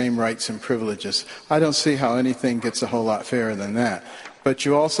get the same rights and privileges. I don't see how anything gets a whole lot fairer than that. But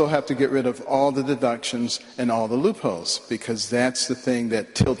you also have to get rid of all the deductions and all the loopholes, because that's the thing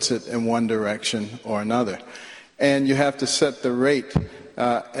that tilts it in one direction or another. And you have to set the rate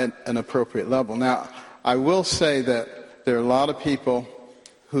at an appropriate level. Now, I will say that there are a lot of people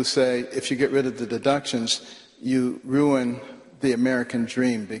who say if you get rid of the deductions, you ruin the American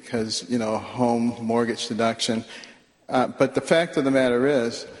dream because, home mortgage deduction. But the fact of the matter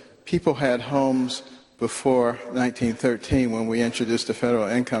is, people had homes before 1913 when we introduced the federal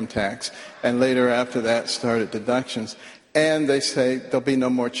income tax, and later after that started deductions. And they say there'll be no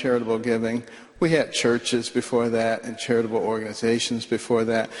more charitable giving. We had churches before that and charitable organizations before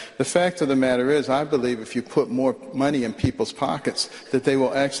that. The fact of the matter is, I believe if you put more money in people's pockets, that they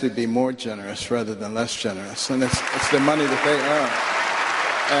will actually be more generous rather than less generous. And it's the money that they earn.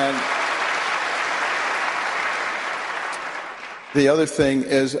 And the other thing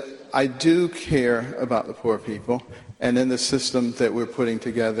is, I do care about the poor people. And in the system that we're putting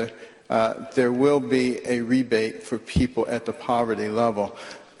together, there will be a rebate for people at the poverty level.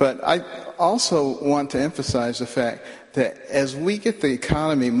 But I also want to emphasize the fact that as we get the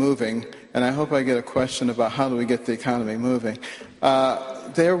economy moving, and I hope I get a question about how do we get the economy moving,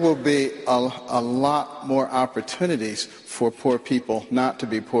 there will be a lot more opportunities for poor people not to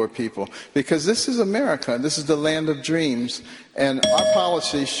be poor people. Because this is America. This is the land of dreams. And our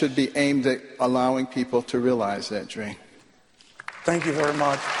policies should be aimed at allowing people to realize that dream. Thank you very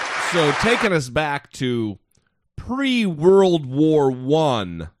much. So taking us back to pre-World War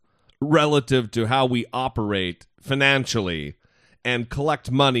I relative to how we operate financially and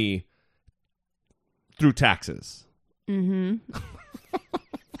collect money through taxes. Mm-hmm.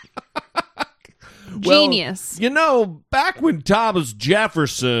 Well, Genius. Back when Thomas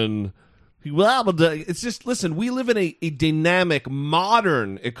Jefferson, it's just, listen, we live in a dynamic,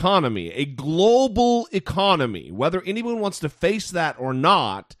 modern economy, a global economy. Whether anyone wants to face that or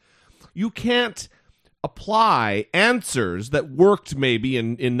not, you can't apply answers that worked maybe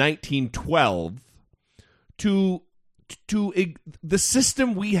in 1912 to the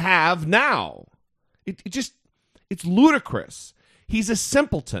system we have now. It's ludicrous. He's a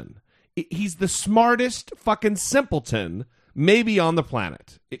simpleton. He's the smartest fucking simpleton maybe on the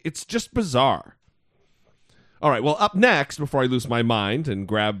planet. It's just bizarre. All right, well, up next, before I lose my mind and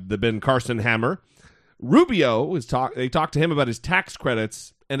grab the Ben Carson hammer, Rubio they talked to him about his tax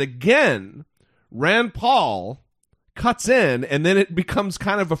credits, and again, Rand Paul cuts in, and then it becomes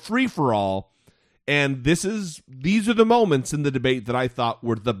kind of a free-for-all, and these are the moments in the debate that I thought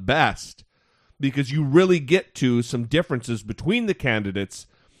were the best, because you really get to some differences between the candidates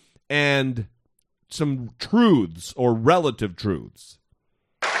and some truths or relative truths.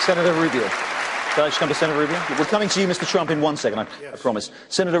 Senator Rubio. Can I just come to Senator Rubio? We're coming to you, Mr. Trump, in 1 second, I promise.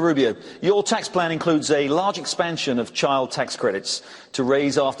 Senator Rubio, your tax plan includes a large expansion of child tax credits to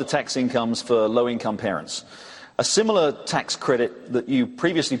raise after-tax incomes for low-income parents. A similar tax credit that you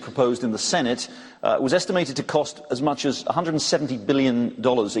previously proposed in the Senate was estimated to cost as much as $170 billion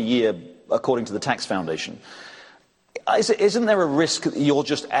a year, according to the Tax Foundation. Isn't there a risk that you're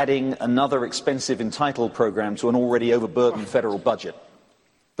just adding another expensive entitled program to an already overburdened federal budget?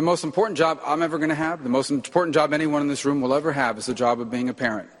 The most important job I'm ever going to have, the most important job anyone in this room will ever have, is the job of being a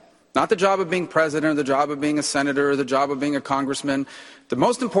parent. Not the job of being president, or the job of being a senator, or the job of being a congressman. The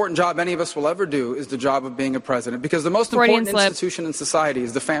most important job any of us will ever do is the job of being a president, because the most important institution in society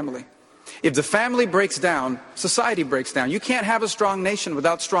is the family. If the family breaks down, society breaks down. You can't have a strong nation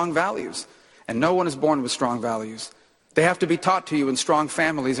without strong values, and no one is born with strong values. They have to be taught to you in strong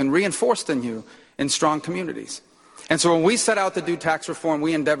families and reinforced in you in strong communities. And so when we set out to do tax reform,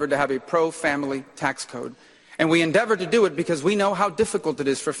 we endeavored to have a pro-family tax code. And we endeavored to do it because we know how difficult it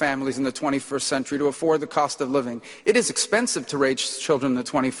is for families in the 21st century to afford the cost of living. It is expensive to raise children in the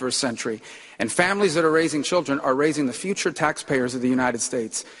 21st century. And families that are raising children are raising the future taxpayers of the United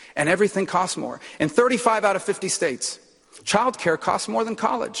States. And everything costs more. In 35 out of 50 states, child care costs more than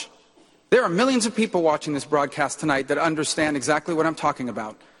college. There are millions of people watching this broadcast tonight that understand exactly what I'm talking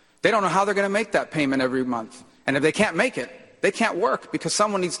about. They don't know how they're going to make that payment every month. And if they can't make it, they can't work because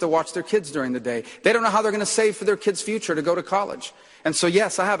someone needs to watch their kids during the day. They don't know how they're going to save for their kids' future to go to college. And so,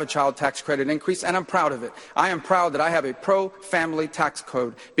 yes, I have a child tax credit increase, and I'm proud of it. I am proud that I have a pro-family tax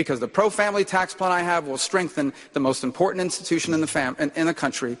code, because the pro-family tax plan I have will strengthen the most important institution in the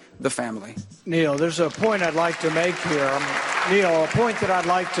country, the family. Neil, there's a point I'd like to make here. Neil, a point that I'd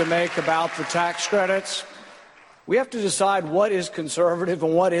like to make about the tax credits. We have to decide what is conservative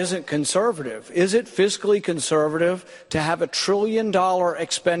and what isn't conservative. Is it fiscally conservative to have $1 trillion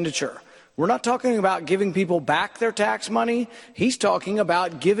expenditure? We're not talking about giving people back their tax money. He's talking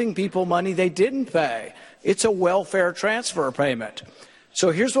about giving people money they didn't pay. It's a welfare transfer payment.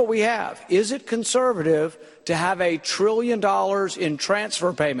 So here's what we have. Is it conservative to have $1 trillion in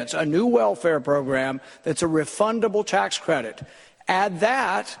transfer payments, a new welfare program that's a refundable tax credit? Add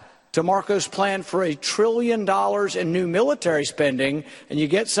that to Marco's plan for $1 trillion in new military spending, and you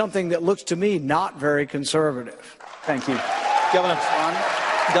get something that looks to me not very conservative. Thank you.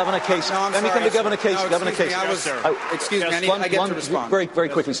 Governor Casey. No, let me come to Governor Casey. Governor Casey. Excuse me, I get to respond. Very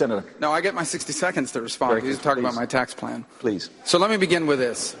quickly, Senator. No, I get my 60 seconds to respond. He's talking about my tax plan. Please. So let me begin with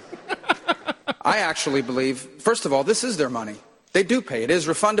this. I actually believe, first of all, this is their money. They do pay. It is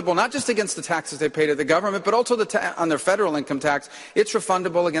refundable, not just against the taxes they pay to the government, but also on their federal income tax. It's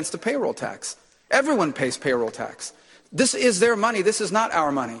refundable against the payroll tax. Everyone pays payroll tax. This is their money. This is not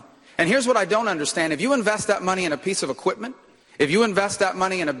our money. And here's what I don't understand. If you invest that money in a piece of equipment, if you invest that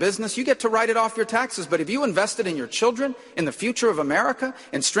money in a business, you get to write it off your taxes. But if you invest it in your children, in the future of America,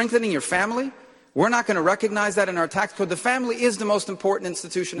 in strengthening your family, we're not going to recognize that in our tax code. The family is the most important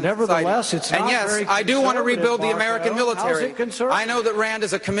institution in Nevertheless, society. It's not and yes, very I do want to rebuild Marco. the American military. How's it conservative? I know that Rand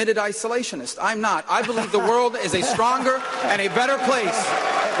is a committed isolationist. I'm not. I believe the world is a stronger and a better place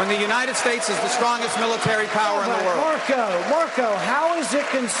when the United States is the strongest military power in the world. Marco, how is it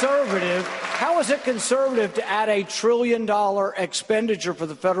conservative? How is it conservative to add $1 trillion expenditure for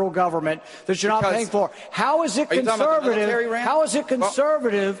the federal government that you're not paying for? How is it conservative? How is it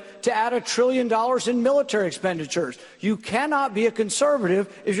conservative to add $1 trillion in military expenditures? You cannot be a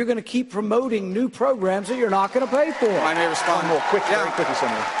conservative if you're going to keep promoting new programs that you're not going to pay for. I may respond more quickly. Very quickly,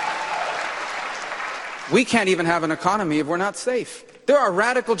 Senator. We can't even have an economy if we're not safe. There are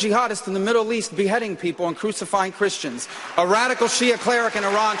radical jihadists in the Middle East beheading people and crucifying Christians. A radical Shia cleric in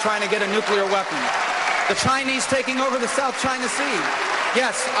Iran trying to get a nuclear weapon. The Chinese taking over the South China Sea.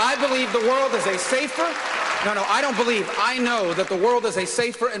 Yes, I believe the world is a safer... No, I don't believe. I know that the world is a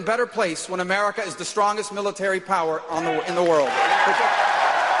safer and better place when America is the strongest military power in the world.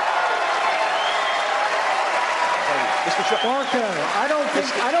 Mr. Marco, I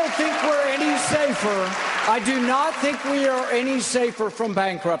don't think we're any safer. I do not think we are any safer from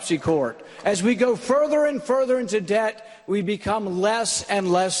bankruptcy court. As we go further and further into debt, we become less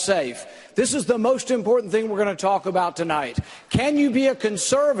and less safe. This is the most important thing we're going to talk about tonight. Can you be a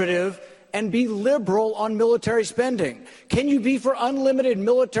conservative and be liberal on military spending? Can you be for unlimited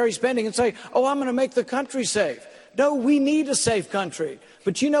military spending and say, oh, I'm going to make the country safe? No, we need a safe country.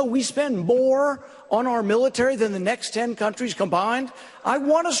 But we spend more on our military than the next 10 countries combined. I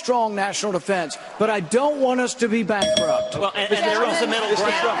want a strong national defense, but I don't want us to be bankrupt. Well, and there is a middle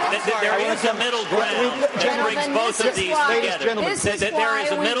ground. There is a middle ground that brings both of these together. There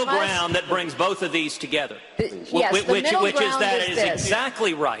is a middle ground that brings both of these together, which is that it is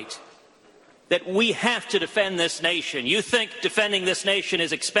exactly right that we have to defend this nation. You think defending this nation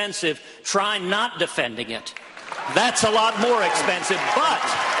is expensive, try not defending it. That's a lot more expensive, but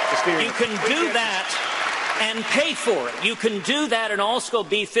you can do that and pay for it. You can do that and also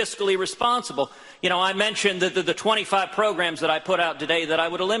be fiscally responsible. I mentioned the 25 programs that I put out today that I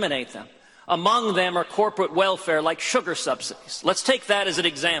would eliminate them. Among them are corporate welfare like sugar subsidies. Let's take that as an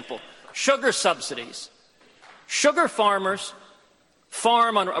example. Sugar subsidies. Sugar farmers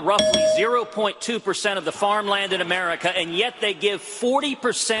farm on roughly 0.2% of the farmland in America, and yet they give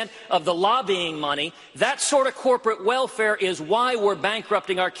 40% of the lobbying money. That sort of corporate welfare is why we're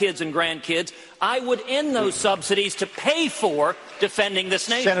bankrupting our kids and grandkids. I would end those subsidies to pay for defending this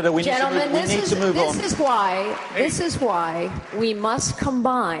nation. Senator, we need to move on. This is why we must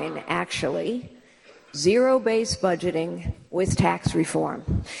combine, actually, zero-based budgeting with tax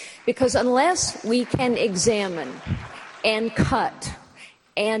reform. Because unless we can examine and cut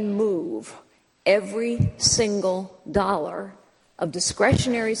and move every single dollar of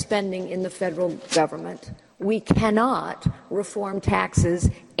discretionary spending in the federal government, we cannot reform taxes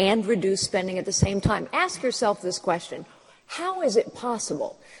and reduce spending at the same time. Ask yourself this question. How is it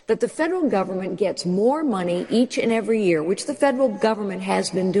possible that the federal government gets more money each and every year, which the federal government has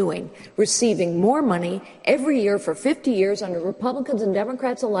been doing, receiving more money every year for 50 years under Republicans and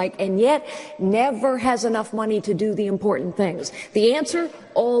Democrats alike, and yet never has enough money to do the important things? The answer,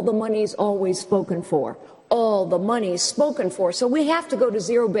 all the money's always spoken for. All the money's spoken for. So we have to go to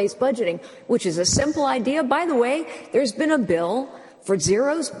zero-based budgeting, which is a simple idea. By the way, there's been a bill for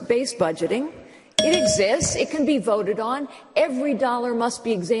zero-based budgeting. It exists. It can be voted on. Every dollar must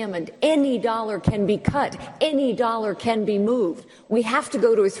be examined. Any dollar can be cut. Any dollar can be moved. We have to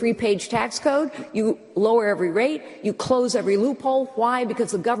go to a 3-page tax code. You lower every rate. You close every loophole. Why?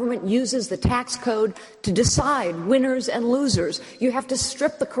 Because the government uses the tax code to decide winners and losers. You have to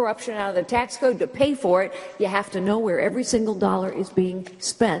strip the corruption out of the tax code to pay for it. You have to know where every single dollar is being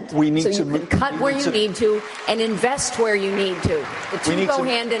spent. So you can cut where you need to and invest where you need to. The two go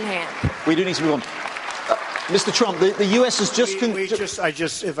hand in hand. We do need to move on. Mr. Trump, the U.S. has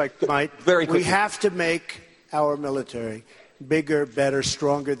just... if I might, very quickly. We have to make our military bigger, better,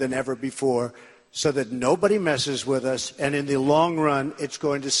 stronger than ever before so that nobody messes with us, and in the long run, it's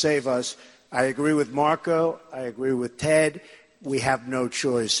going to save us. I agree with Marco. I agree with Ted. We have no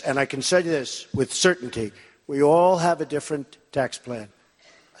choice. And I can say this with certainty. We all have a different tax plan.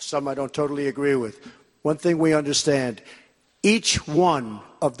 Some I don't totally agree with. One thing we understand, each one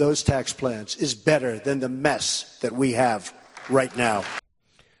of those tax plans is better than the mess that we have right now.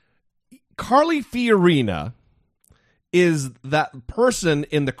 Carly Fiorina is that person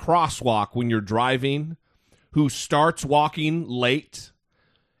in the crosswalk when you're driving who starts walking late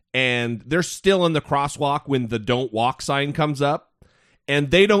and they're still in the crosswalk when the don't walk sign comes up,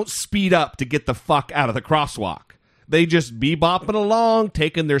 and they don't speed up to get the fuck out of the crosswalk. They just be bopping along,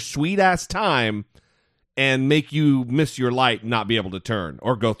 taking their sweet ass time, and make you miss your light and not be able to turn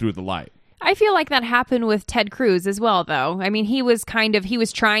or go through the light. I feel like that happened with Ted Cruz as well, though. I mean, he was trying to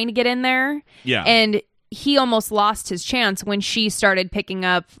get in there. Yeah. And he almost lost his chance when she started picking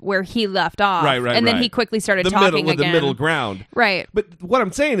up where he left off. Right. And then he quickly started talking again. The middle ground. Right. But what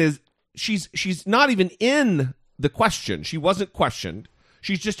I'm saying is she's not even in the question. She wasn't questioned.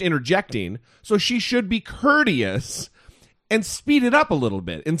 She's just interjecting. So she should be courteous and speed it up a little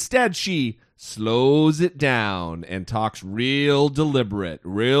bit. Instead, she slows it down and talks real deliberate,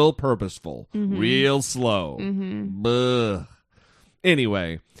 real purposeful, real slow. Ugh.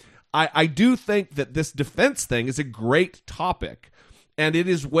 Anyway, I do think that this defense thing is a great topic, and it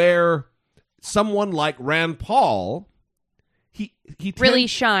is where someone like Rand Paul, he really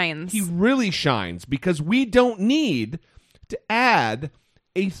shines. He really shines because we don't need to add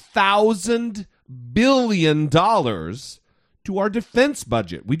 $1,000 billion to our defense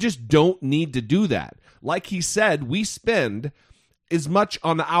budget. We just don't need to do that. Like he said, we spend as much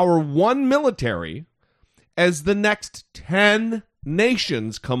on our one military as the next 10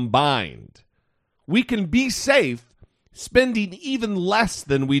 nations combined. We can be safe spending even less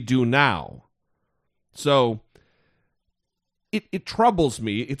than we do now. So it troubles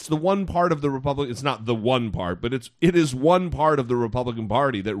me. It's the one part of the Republican, it's not the one part, but it is one part of the Republican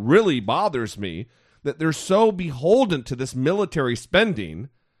Party that really bothers me, that they're so beholden to this military spending.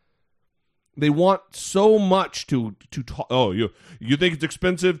 They want so much to talk. Oh, you think it's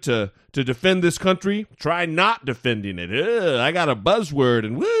expensive to defend this country? Try not defending it. I got a buzzword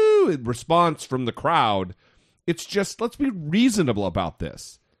and woo, response from the crowd. It's just, let's be reasonable about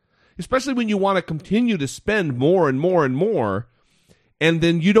this. Especially when you want to continue to spend more and more and more, and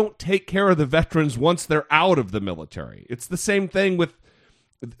then you don't take care of the veterans once they're out of the military. It's the same thing with,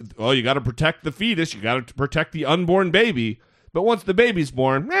 you got to protect the fetus, you got to protect the unborn baby, but once the baby's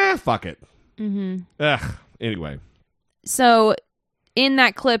born, fuck it. Mm-hmm. Anyway. So in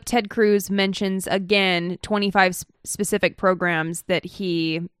that clip, Ted Cruz mentions again 25 specific programs that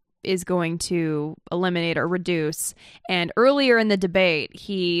he is going to eliminate or reduce. And earlier in the debate,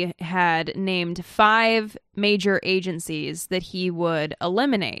 he had named 5 major agencies that he would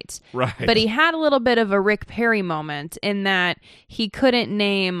eliminate. Right. But he had a little bit of a Rick Perry moment in that he couldn't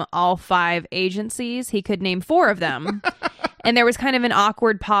name all 5 agencies. He could name 4 of them. And there was kind of an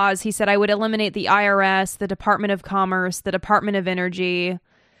awkward pause. He said, I would eliminate the IRS, the Department of Commerce, the Department of Energy,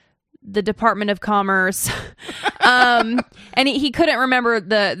 the Department of Commerce. And he couldn't remember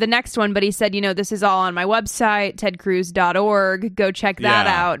the next one, but he said, this is all on my website, tedcruz.org. Go check that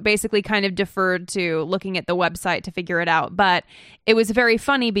out. Basically kind of deferred to looking at the website to figure it out. But it was very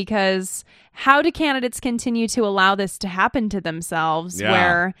funny because how do candidates continue to allow this to happen to themselves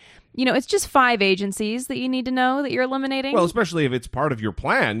where, it's just 5 agencies that you need to know that you're eliminating? Well, especially if it's part of your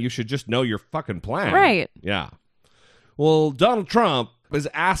plan, you should just know your fucking plan. Right. Yeah. Well, Donald Trump was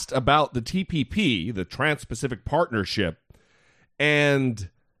asked about the TPP, the Trans-Pacific Partnership, and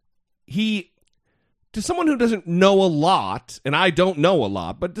he, to someone who doesn't know a lot, and I don't know a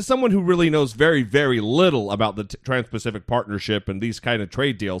lot, but to someone who really knows very, very little about the Trans-Pacific Partnership and these kind of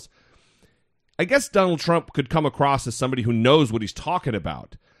trade deals, I guess Donald Trump could come across as somebody who knows what he's talking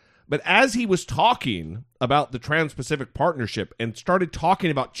about. But as he was talking about the Trans-Pacific Partnership and started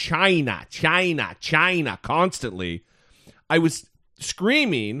talking about China constantly, I was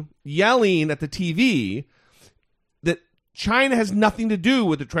screaming, yelling at the TV that China has nothing to do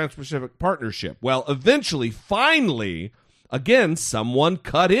with the Trans-Pacific Partnership. Well, eventually, finally, again, someone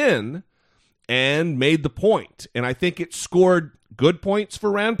cut in and made the point. And I think it scored good points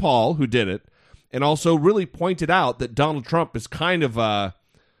for Rand Paul, who did it, and also really pointed out that Donald Trump is kind of a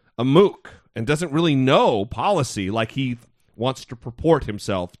mook and doesn't really know policy like he wants to purport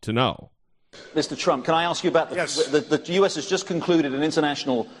himself to know. Mr. Trump, can I ask you about the U.S. has just concluded an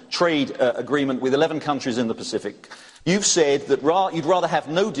international trade agreement with 11 countries in the Pacific. You've said that you'd rather have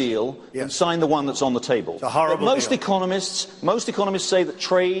no deal than sign the one that's on the table. It's a horrible most deal. Economists say that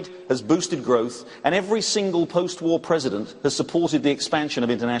trade has boosted growth, and every single post-war president has supported the expansion of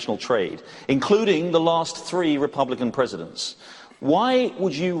international trade, including the last 3 Republican presidents. Why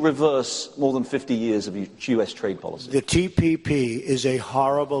would you reverse more than 50 years of U.S. trade policy? The TPP is a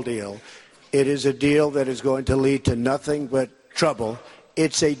horrible deal. It is a deal that is going to lead to nothing but trouble.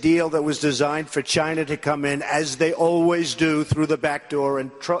 It's a deal that was designed for China to come in, as they always do, through the back door and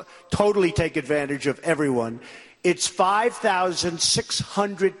totally take advantage of everyone. It's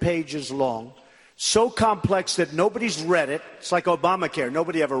 5,600 pages long, so complex that nobody's read it. It's like Obamacare.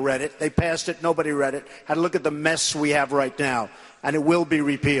 Nobody ever read it. They passed it. Nobody read it. Had to look at the mess we have right now, and it will be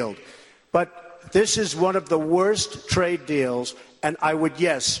repealed. But this is one of the worst trade deals, and I would,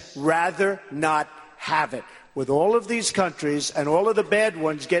 rather not have it. With all of these countries and all of the bad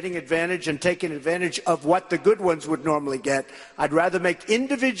ones getting advantage and taking advantage of what the good ones would normally get, I'd rather make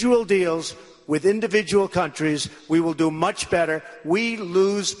individual deals with individual countries. We will do much better. We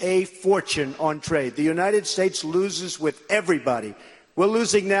lose a fortune on trade. The United States loses with everybody. We're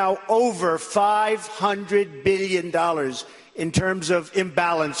losing now over $500 billion in terms of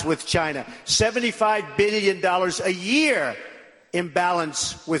imbalance with China. $75 billion a year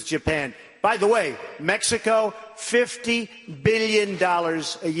imbalance with Japan. By the way, Mexico, $50 billion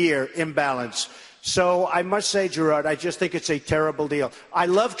a year imbalance. So I must say, Gerard, I just think it's a terrible deal. I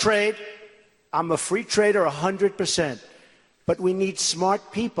love trade. I'm a free trader 100%. But we need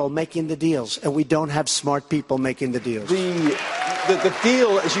smart people making the deals, and we don't have smart people making the deals. The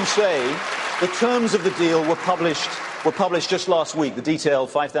deal, as you say, the terms of the deal were published were published just last week, the detailed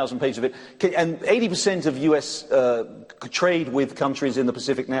 5,000 pages of it. And 80% of U.S. Trade with countries in the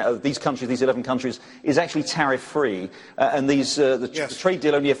Pacific, these 11 countries, is actually tariff-free. And the trade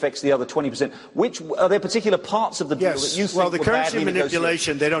deal only affects the other 20%. Are there particular parts of the deal that you think well, the were currency badly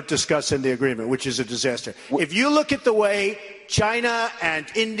manipulation they don't discuss in the agreement, which is a disaster. If you look at the way China and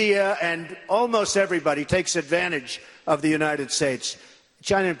India and almost everybody takes advantage of the United States,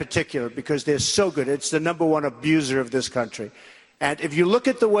 China in particular, because they're so good. It's the number one abuser of this country. And if you look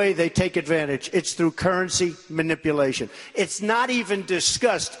at the way they take advantage, it's through currency manipulation. It's not even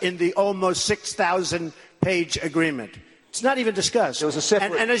discussed in the almost 6,000-page agreement. It's not even discussed. It was a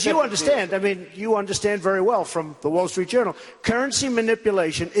separate, and as you understand, I mean, you understand very well from the Wall Street Journal, currency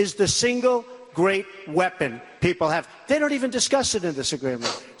manipulation is the single great weapon people have. They don't even discuss it in this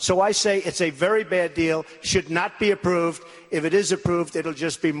agreement. So I say it's a very bad deal, should not be approved. If it is approved, it'll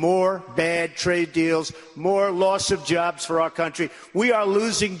just be more bad trade deals, more loss of jobs for our country. We are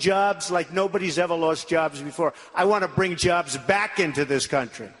losing jobs like nobody's ever lost jobs before. I want to bring jobs back into this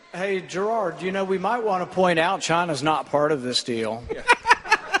country. Hey, Gerard, we might want to point out China's not part of this deal. Yeah.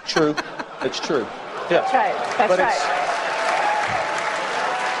 True. It's true. Yeah. That's right. That's right.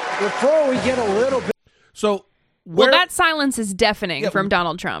 Before we get a little bit... So, that silence is deafening from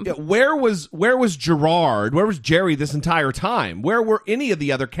Donald Trump. Yeah, where was Gerard? Where was Jerry this entire time? Where were any of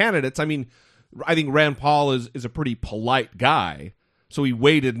the other candidates? I mean, I think Rand Paul is a pretty polite guy, so he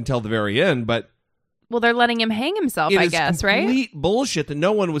waited until the very end, but... Well, they're letting him hang himself, I guess, right? It is complete bullshit that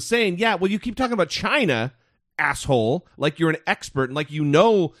no one was saying, yeah, well, you keep talking about China, asshole, like you're an expert and like you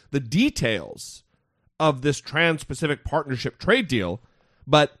know the details of this Trans-Pacific Partnership trade deal,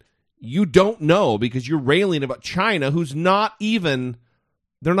 but... You don't know because you're railing about China, who's they're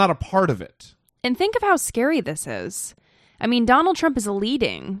not a part of it. And think of how scary this is. I mean, Donald Trump is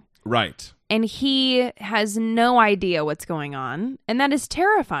leading. Right. And he has no idea what's going on. And that is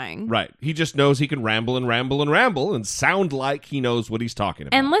terrifying. Right. He just knows he can ramble and ramble and ramble and sound like he knows what he's talking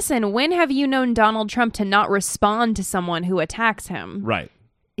about. And listen, when have you known Donald Trump to not respond to someone who attacks him? Right.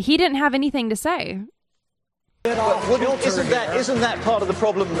 He didn't have anything to say. Isn't that part of the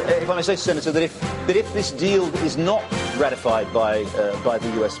problem, if I may say, Senator, that if this deal is not ratified by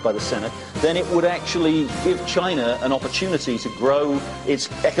the US, by the Senate, then it would actually give China an opportunity to grow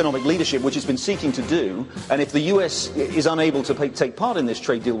its economic leadership, which it's been seeking to do. And if the US is unable to take part in this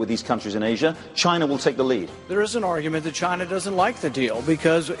trade deal with these countries in Asia, China will take the lead. There is an argument that China doesn't like the deal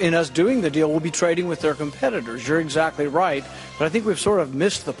because in us doing the deal, we'll be trading with their competitors. You're exactly right. But I think we've sort of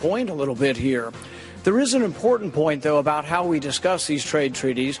missed the point a little bit here. There is an important point, though, about how we discuss these trade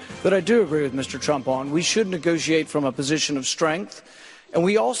treaties that I do agree with Mr. Trump on. We should negotiate from a position of strength, and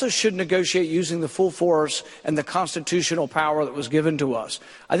we also should negotiate using the full force and the constitutional power that was given to us.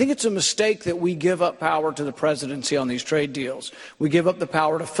 I think it's a mistake that we give up power to the presidency on these trade deals. We give up the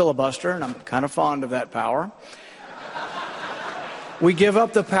power to filibuster, and I'm kind of fond of that power. We give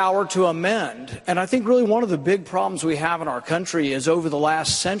up the power to amend. And I think really one of the big problems we have in our country is over the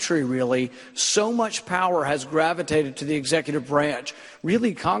last century, really, so much power has gravitated to the executive branch.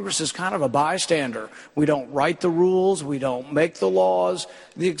 Really, Congress is kind of a bystander. We don't write the rules. We don't make the laws.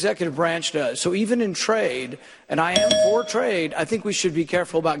 The executive branch does. So even in trade, and I am for trade, I think we should be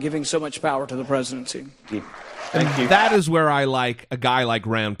careful about giving so much power to the presidency. Thank you. That is where I like a guy like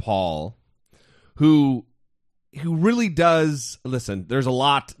Rand Paul, who really does listen. There's a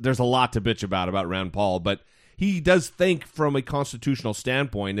lot to bitch about Rand Paul, but he does think from a constitutional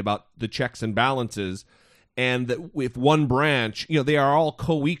standpoint about the checks and balances, and that with one branch, they are all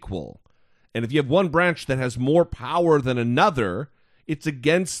co-equal. And if you have one branch that has more power than another, it's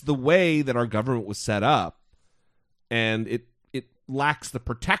against the way that our government was set up, and it lacks the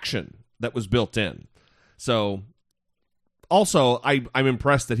protection that was built in. So. Also, I'm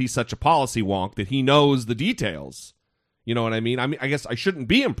impressed that he's such a policy wonk that he knows the details. You know what I mean? I guess I shouldn't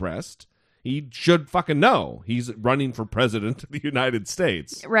be impressed. He should fucking know. He's running for president of the United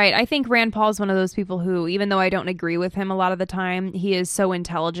States. Right. I think Rand Paul is one of those people who, even though I don't agree with him a lot of the time, he is so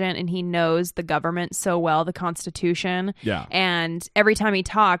intelligent and he knows the government so well, the Constitution. Yeah. And every time he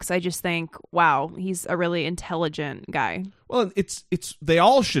talks, I just think, wow, he's a really intelligent guy. Well, they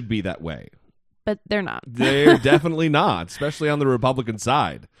all should be that way. But they're not. They're definitely not, especially on the Republican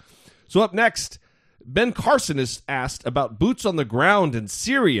side. So up next, Ben Carson is asked about boots on the ground in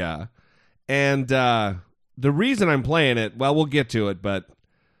Syria. And the reason I'm playing it, well, we'll get to it, but...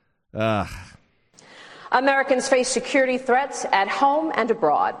 Americans face security threats at home and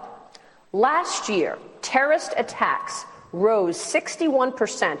abroad. Last year, terrorist attacks rose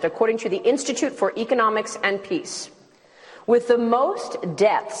 61%, according to the Institute for Economics and Peace, with the most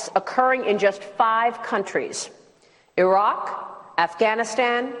deaths occurring in just 5 countries: Iraq,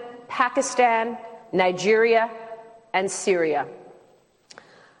 Afghanistan, Pakistan, Nigeria, and Syria.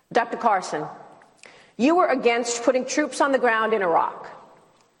 Dr. Carson, you were against putting troops on the ground in Iraq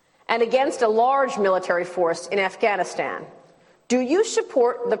and against a large military force in Afghanistan. Do you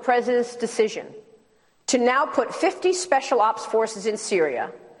support the president's decision to now put 50 special ops forces in Syria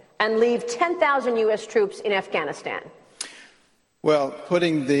and leave 10,000 U.S. troops in Afghanistan? Well,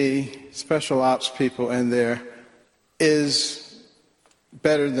 putting the special ops people in there is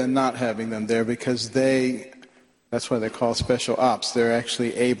better than not having them there because that's why they're called special ops. They're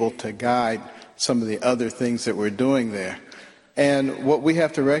actually able to guide some of the other things that we're doing there. And what we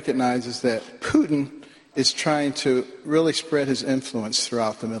have to recognize is that Putin is trying to really spread his influence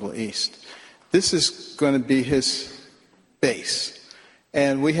throughout the Middle East. This is going to be his base.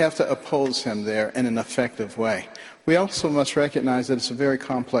 And we have to oppose him there in an effective way. We also must recognize that it's a very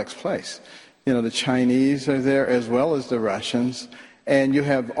complex place. You know, the Chinese are there as well as the Russians, and you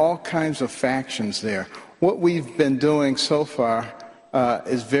have all kinds of factions there. What we've been doing so far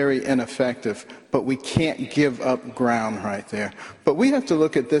is very ineffective, but we can't give up ground right there. But we have to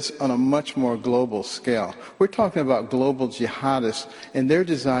look at this on a much more global scale. We're talking about global jihadists, and their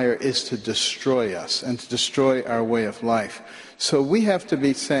desire is to destroy us and to destroy our way of life. So we have to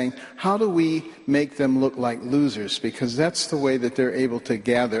be saying, how do we make them look like losers? Because that's the way that they're able to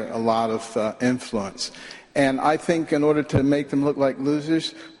gather a lot of influence. And I think in order to make them look like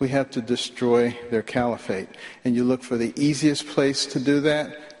losers, we have to destroy their caliphate. And you look for the easiest place to do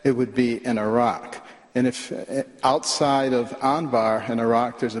that, it would be in Iraq. And if outside of Anbar in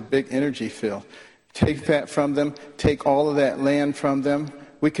Iraq, there's a big energy field. Take that from them, take all of that land from them.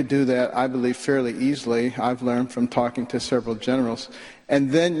 We could do that, I believe, fairly easily. I've learned from talking to several generals.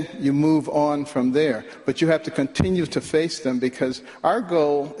 And then you move on from there. But you have to continue to face them because our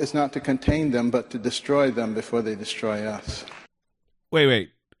goal is not to contain them, but to destroy them before they destroy us. Wait.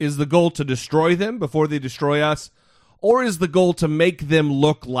 Is the goal to destroy them before they destroy us? Or is the goal to make them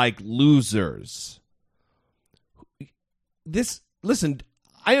look like losers? Listen,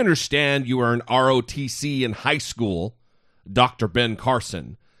 I understand you are an ROTC in high school, Dr. Ben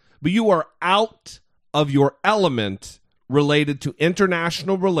Carson, but you are out of your element related to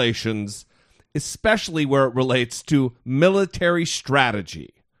international relations, especially where it relates to military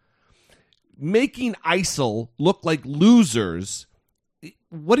strategy. Making ISIL look like losers,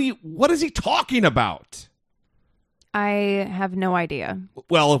 what is he talking about? I have no idea.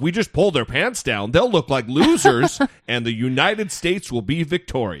 Well, if we just pull their pants down, they'll look like losers, and the United States will be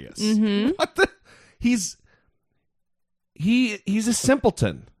victorious. Mm-hmm. What the? He's a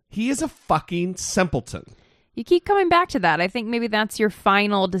simpleton. He is a fucking simpleton. You keep coming back to that. I think maybe that's your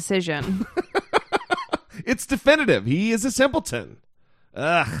final decision. It's definitive. He is a simpleton.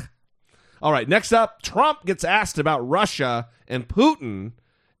 Ugh. All right, next up, Trump gets asked about Russia and Putin,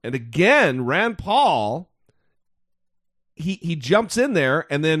 and again, Rand Paul, he jumps in there,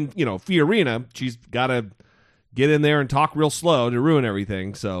 and then, Fiorina, she's got to get in there and talk real slow to ruin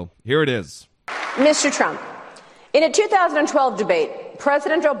everything, so here it is. Mr. Trump, in a 2012 debate,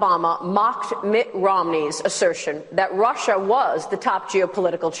 President Obama mocked Mitt Romney's assertion that Russia was the top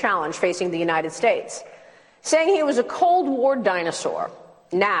geopolitical challenge facing the United States, saying he was a Cold War dinosaur.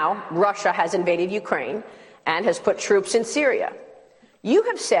 Now, Russia has invaded Ukraine and has put troops in Syria. You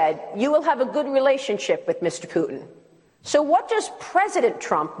have said you will have a good relationship with Mr. Putin. So what does President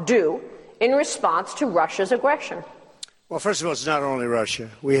Trump do in response to Russia's aggression? Well, first of all, it's not only Russia.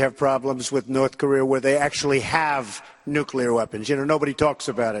 We have problems with North Korea where they actually have nuclear weapons. Nobody talks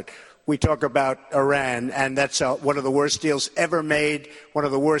about it. We talk about Iran, and that's one of the worst deals ever made, one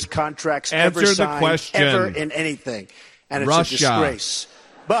of the worst contracts ever signed, ever in anything. And it's Russia. A disgrace.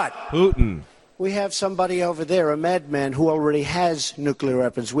 But Putin. We have somebody over there, a madman, who already has nuclear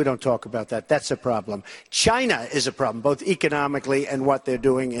weapons. We don't talk about that. That's a problem. China is a problem, both economically and what they're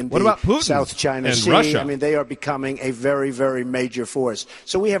doing in the South China Sea. Russia? I mean, they are becoming a very, very major force.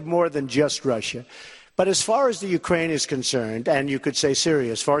 So we have more than just Russia. But as far as the Ukraine is concerned, and you could say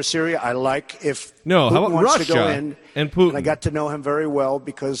Syria, as far as Syria, I like if Putin how about wants Russia to go in, and Putin. And I got to know him very well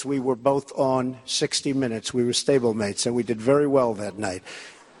because we were both on 60 Minutes. We were stablemates, and we did very well that night.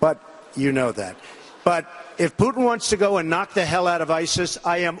 But you know that. But if Putin wants to go and knock the hell out of ISIS,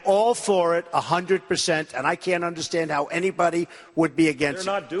 I am all for it 100%, and I can't understand how anybody would be against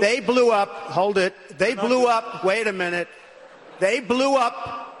it. They blew up, hold it, they blew up, wait a minute, they blew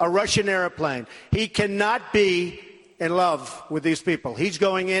up a Russian airplane. He cannot be in love with these people. He's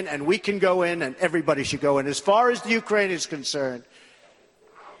going in, and we can go in, and everybody should go in. As far as the Ukraine is concerned,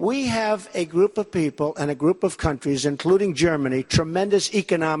 we have a group of people and a group of countries, including Germany, tremendous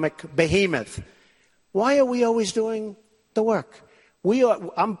economic behemoth. Why are we always doing the work?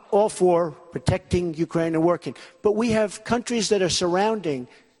 I'm all for protecting Ukraine and working, but we have countries that are surrounding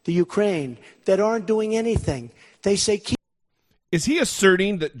the Ukraine that aren't doing anything. They say, is he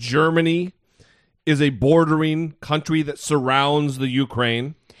asserting that Germany is a bordering country that surrounds the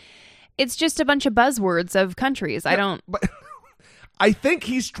Ukraine? It's just a bunch of buzzwords of countries. But I think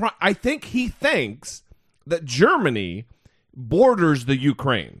I think he thinks that Germany borders the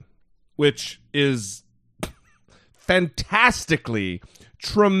Ukraine, which is fantastically,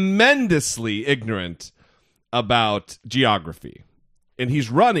 tremendously ignorant about geography. And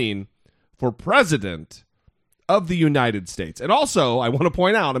he's running for president of the United States. And also, I want to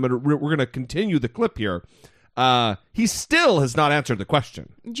point out, we're going to continue the clip here. He still has not answered the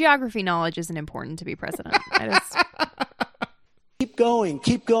question. Geography knowledge isn't important to be president. Keep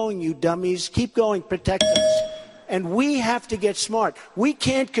going, you dummies. Keep going, protect us. And we have to get smart. We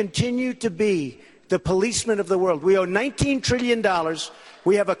can't continue to be the policemen of the world. We owe $19 trillion.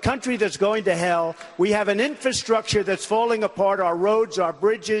 We have a country that's going to hell. We have an infrastructure that's falling apart, our roads, our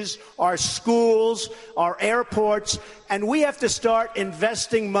bridges, our schools, our airports, and we have to start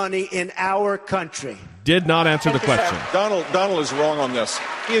investing money in our country. Did not answer the question. Donald is wrong on this.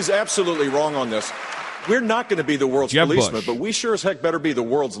 He is absolutely wrong on this. We're not going to be the world's policeman, but we sure as heck better be the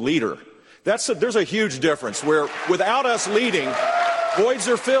world's leader. There's a huge difference where without us leading, voids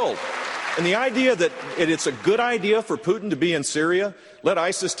are filled. And the idea that it's a good idea for Putin to be in Syria, let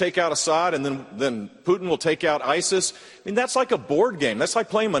ISIS take out Assad, and then Putin will take out ISIS. I mean, that's like a board game. That's like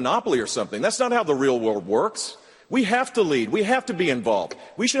playing Monopoly or something. That's not how the real world works. We have to lead. We have to be involved.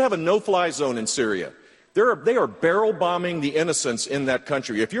 We should have a no-fly zone in Syria. They are barrel bombing the innocents in that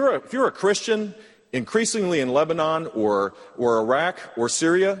country. If you're a Christian, increasingly in Lebanon or Iraq or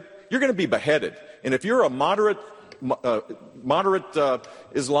Syria, you're going to be beheaded. And if you're a moderate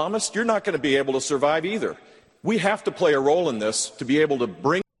Islamist, you're not going to be able to survive either. We have to play a role in this to be able to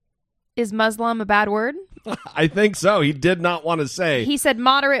bring... Is Muslim a bad word? I think so. He did not want to say... He said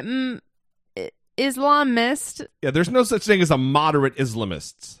moderate Islamist. Yeah, there's no such thing as a moderate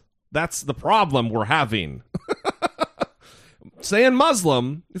Islamist. That's the problem we're having. Saying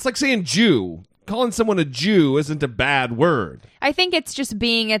Muslim, it's like saying Jew. Calling someone a Jew isn't a bad word. I think it's just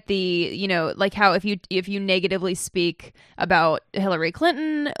being at the, like how if you negatively speak about Hillary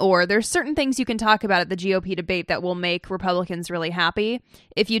Clinton, or there's certain things you can talk about at the GOP debate that will make Republicans really happy.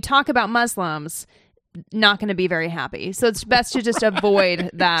 If you talk about Muslims, not going to be very happy. So it's best to just avoid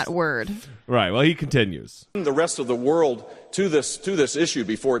that word. Right. Well, he continues. The rest of the world to this issue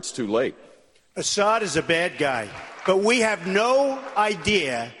before it's too late. Assad is a bad guy, but we have no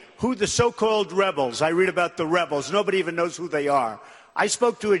idea who the so-called rebels, I read about the rebels, nobody even knows who they are. I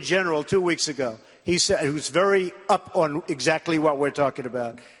spoke to a general 2 weeks ago. He said, who's very up on exactly what we're talking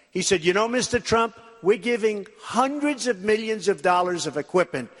about. He said, Mr. Trump, we're giving hundreds of millions of dollars of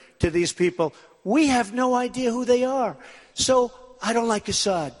equipment to these people. We have no idea who they are. So I don't like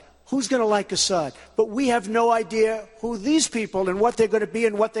Assad. Who's going to like Assad? But we have no idea who these people and what they're going to be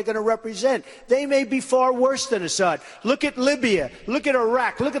and what they're going to represent. They may be far worse than Assad. Look at Libya. Look at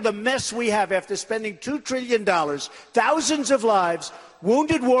Iraq. Look at the mess we have after spending $2 trillion, thousands of lives,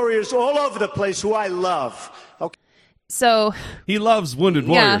 wounded warriors all over the place who I love. Okay. So he loves wounded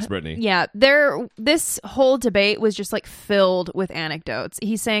warriors, Brittany. Yeah, this whole debate was just like filled with anecdotes.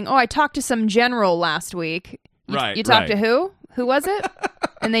 He's saying, "Oh, I talked to some general last week." You talked to who? Who was it?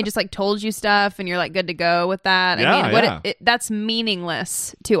 And they just like told you stuff, and you're like good to go with that. I mean, that's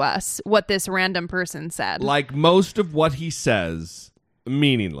meaningless to us. What this random person said, like most of what he says,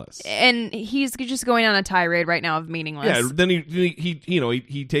 meaningless. And he's just going on a tirade right now of meaningless. Yeah. Then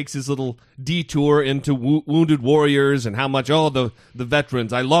he takes his little detour into wounded warriors and how much the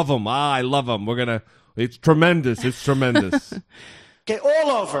veterans. I love them. I love them. It's tremendous. It's tremendous. Okay,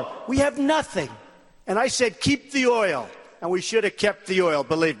 all over. We have nothing. And I said, keep the oil. And we should have kept the oil,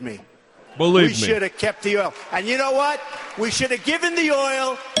 believe me. We should have kept the oil. And you know what? We should have given the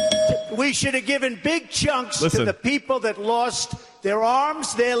oil. We should have given big chunks to the people that lost their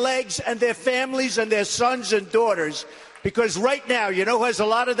arms, their legs, and their families and their sons and daughters. Because right now, you know who has a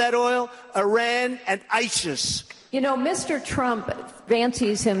lot of that oil? Iran and ISIS. Mr. Trump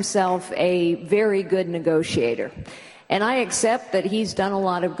fancies himself a very good negotiator. And I accept that he's done a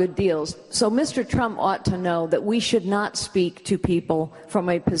lot of good deals. So Mr. Trump ought to know that we should not speak to people from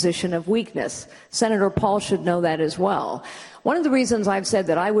a position of weakness. Senator Paul should know that as well. One of the reasons I've said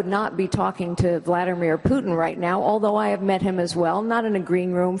that I would not be talking to Vladimir Putin right now, although I have met him as well, not in a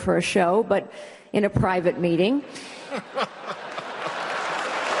green room for a show, but in a private meeting.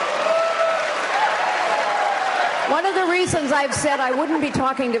 One of the reasons I've said I wouldn't be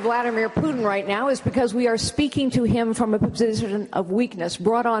talking to Vladimir Putin right now is because we are speaking to him from a position of weakness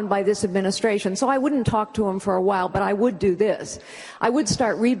brought on by this administration. So I wouldn't talk to him for a while, but I would do this. I would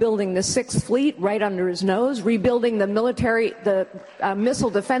start rebuilding the Sixth Fleet right under his nose, rebuilding the missile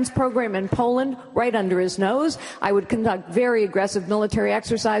defense program in Poland right under his nose. I would conduct very aggressive military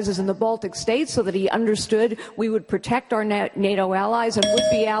exercises in the Baltic states so that he understood we would protect our NATO allies and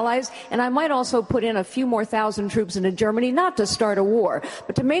would-be allies. And I might also put in a few more thousand troops into Germany, not to start a war,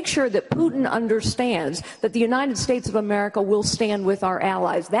 but to make sure that Putin understands that the United States of America will stand with our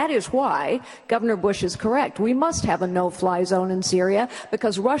allies. That is why Governor Bush is correct. We must have a no-fly zone in Syria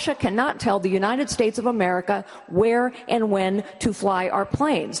because Russia cannot tell the United States of America where and when to fly our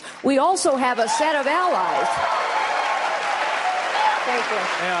planes. We also have a set of allies.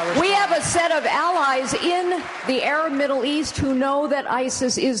 Thank you. We have a set of allies in the Arab Middle East who know that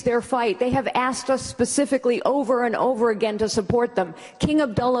ISIS is their fight. They have asked us specifically over and over again to support them. King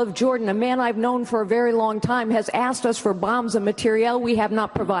Abdullah of Jordan, a man I've known for a very long time, has asked us for bombs and materiel. We have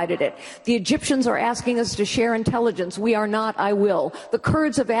not provided it. The Egyptians are asking us to share intelligence. We are not, I will. The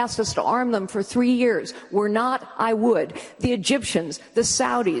Kurds have asked us to arm them for 3 years. We're not, I would. The Egyptians, the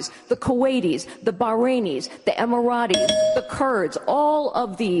Saudis, the Kuwaitis, the Bahrainis, the Emiratis, the Kurds, all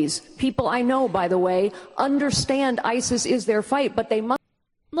of these people I know, by the way, understand ISIS is their fight, but they must.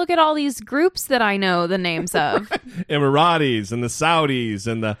 Look at all these groups that I know the names of. Emiratis and the Saudis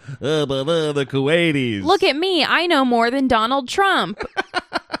and the Kuwaitis. Look at me. I know more than Donald Trump.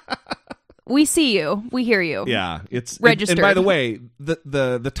 We see you. We hear you. Yeah, it's registered. And by the way,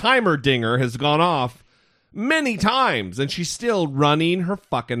 the timer dinger has gone off many times, and she's still running her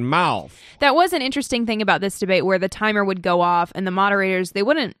fucking mouth. That was an interesting thing about this debate where the timer would go off and the moderators, they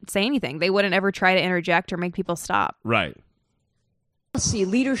wouldn't say anything. They wouldn't ever try to interject or make people stop. Right. See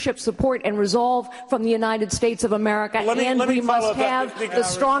leadership, support, and resolve from the United States of America, we must have the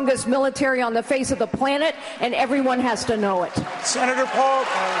strongest military on the face of the planet, and everyone has to know it. Senator Paul.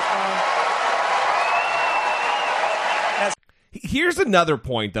 Here's another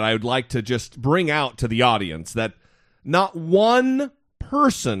point that I would like to just bring out to the audience, that not one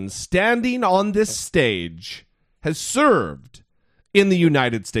person standing on this stage has served in the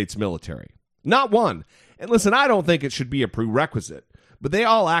United States military. Not one. And listen, I don't think it should be a prerequisite, but they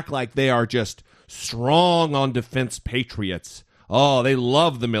all act like they are just strong on defense patriots. Oh, they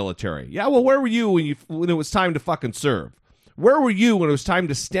love the military. Yeah, well, where were you when it was time to fucking serve? Where were you when it was time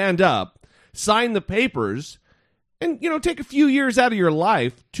to stand up, sign the papers, and, take a few years out of your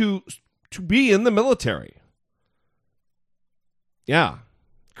life to be in the military? Yeah.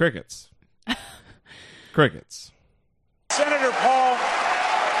 Crickets. Crickets. Senator Paul,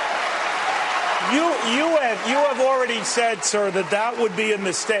 you have already said, sir, that would be a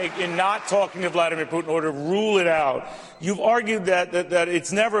mistake in not talking to Vladimir Putin or to rule it out. You've argued that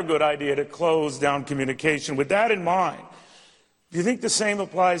it's never a good idea to close down communication. With that in mind, do you think the same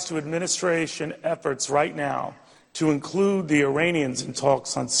applies to administration efforts right now to include the Iranians in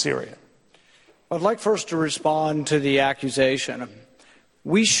talks on Syria? I'd like first to respond to the accusation.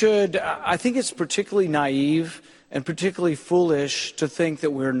 I think it's particularly naive and particularly foolish to think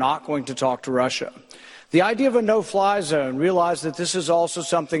that we're not going to talk to Russia. The idea of a no-fly zone, realize that this is also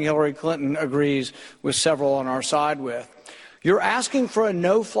something Hillary Clinton agrees with several on our side with. You're asking for a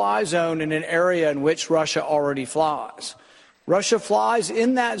no-fly zone in an area in which Russia already flies. Russia flies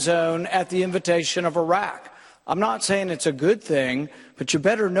in that zone at the invitation of Iraq. I'm not saying it's a good thing, but you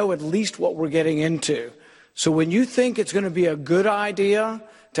better know at least what we're getting into. So when you think it's going to be a good idea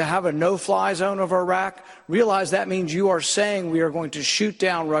to have a no-fly zone of Iraq, realize that means you are saying we are going to shoot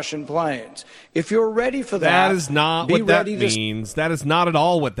down Russian planes. If you're ready for that, that is not what that means. That is not at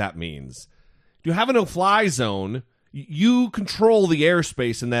all what that means. You have a no-fly zone. You control the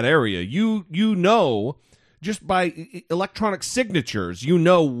airspace in that area. You know, just by electronic signatures, you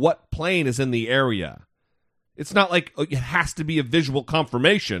know what plane is in the area. It's not like it has to be a visual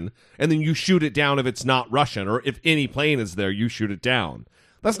confirmation, and then you shoot it down if it's not Russian, or if any plane is there, you shoot it down.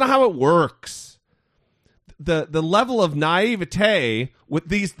 That's not how it works. The level of naivete with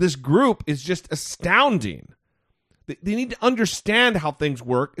this group is just astounding. They need to understand how things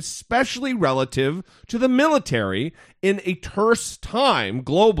work, especially relative to the military in a terse time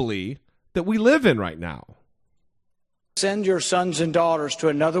globally that we live in right now. Send your sons and daughters to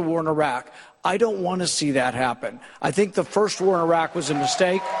another war in Iraq. I don't want to see that happen. I think the first war in Iraq was a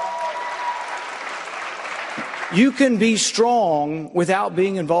mistake. You can be strong without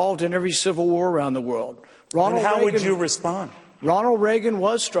being involved in every civil war around the world. Ronald Reagan, how would you respond? Ronald Reagan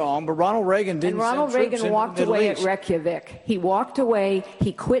was strong, but Ronald Reagan didn't. And Ronald Reagan walked away at Reykjavik. He walked away.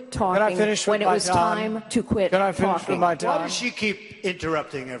 He quit talking when it was time to quit talking. Can I finish with my time? Why does she keep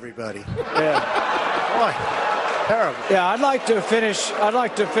interrupting everybody? Yeah. Boy, terrible. Yeah, I'd like to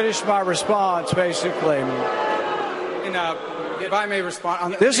finish my response, basically. If I may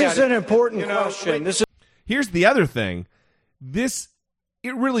respond, this is an important question. Here's the other thing. It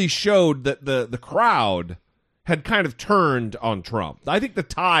really showed that the crowd had kind of turned on Trump. I think the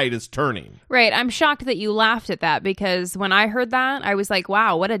tide is turning. Right. I'm shocked that you laughed at that, because when I heard that, I was like,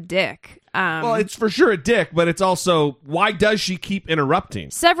 wow, what a dick. Well, it's for sure a dick, but it's also, why does she keep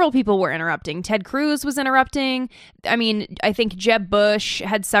interrupting? Several people were interrupting. Ted Cruz was interrupting. I mean, I think Jeb Bush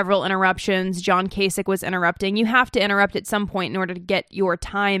had several interruptions. John Kasich was interrupting. You have to interrupt at some point in order to get your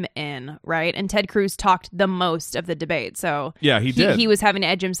time in, right? And Ted Cruz talked the most of the debate. So yeah, he did. He was having to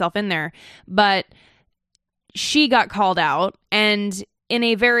edge himself in there. But she got called out, and in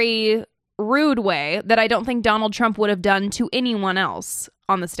a very rude way that I don't think Donald Trump would have done to anyone else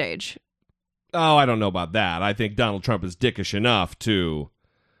on the stage. Oh, I don't know about that. I think Donald Trump is dickish enough to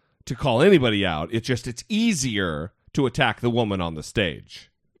call anybody out. It's easier to attack the woman on the stage.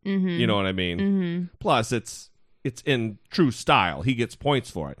 Mm-hmm. You know what I mean? Mm-hmm. Plus, it's in true style. He gets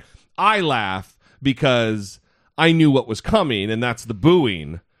points for it. I laugh because I knew what was coming, and that's the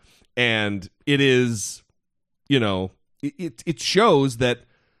booing. And it is, it shows that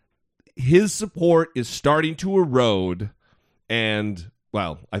his support is starting to erode. And,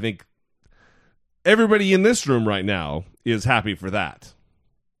 well, I think everybody in this room right now is happy for that.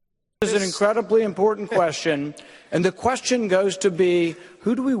 This is an incredibly important question, and the question goes to be,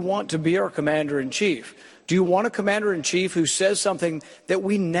 who do we want to be our commander-in-chief? Do you want a commander-in-chief who says something that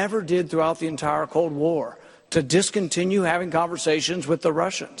we never did throughout the entire Cold War, to discontinue having conversations with the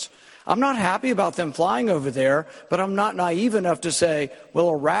Russians? I'm not happy about them flying over there, but I'm not naive enough to say, well,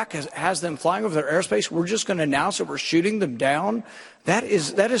 Iraq has them flying over their airspace. We're just going to announce that we're shooting them down. That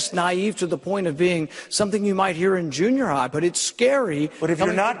is naive to the point of being something you might hear in junior high, but it's scary. But if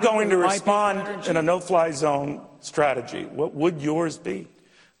you're not going to respond in a no-fly zone strategy, what would yours be?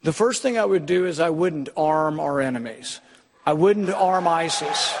 The first thing I would do is I wouldn't arm our enemies. I wouldn't arm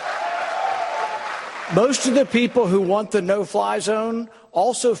ISIS. Most of the people who want the no-fly zone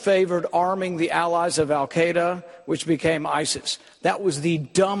also favored arming the allies of al-Qaeda, which became ISIS. That was the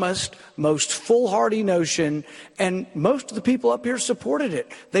dumbest, most foolhardy notion, and most of the people up here supported it.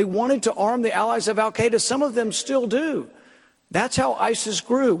 They wanted to arm the allies of al-Qaeda. Some of them still do. That's how ISIS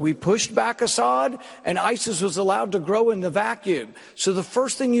grew. We pushed back Assad, and ISIS was allowed to grow in the vacuum. So the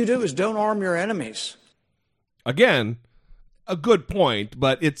first thing you do is don't arm your enemies. Again, a good point,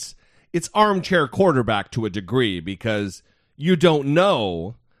 but it's armchair quarterback to a degree, because you don't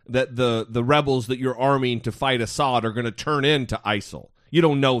know that the rebels that you're arming to fight Assad are going to turn into ISIL. You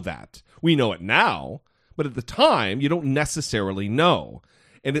don't know that. We know it now, but at the time, you don't necessarily know.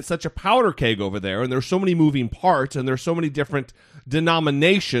 And it's such a powder keg over there, and there's so many moving parts, and there's so many different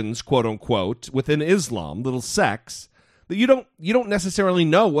denominations, quote unquote, within Islam, little sects, that you don't necessarily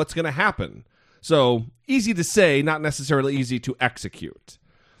know what's going to happen. So easy to say, not necessarily easy to execute.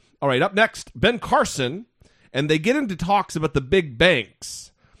 All right, up next, Ben Carson, and they get into talks about the big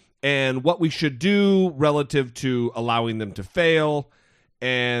banks and what we should do relative to allowing them to fail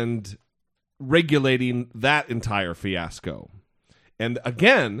and regulating that entire fiasco. And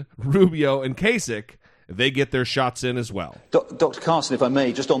again, Rubio and Kasich, they get their shots in as well. Dr. Carson, if I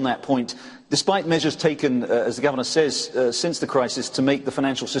may, just on that point, despite measures taken, as the governor says, since the crisis to make the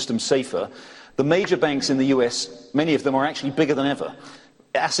financial system safer, the major banks in the US, many of them are actually bigger than ever.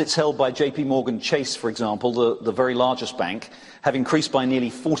 Assets held by JP Morgan Chase, for example, the very largest bank, have increased by nearly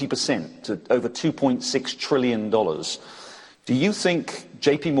 40% to over $2.6 trillion. Do you think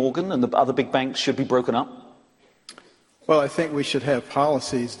JP Morgan and the other big banks should be broken up? Well, I think we should have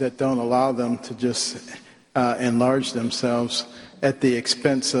policies that don't allow them to just enlarge themselves at the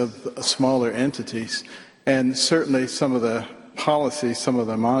expense of smaller entities. And certainly some of the policies, some of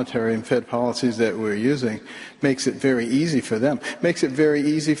the monetary and Fed policies that we're using makes it very easy for them. Makes it very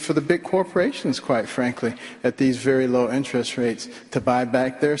easy for the big corporations, quite frankly, at these very low interest rates to buy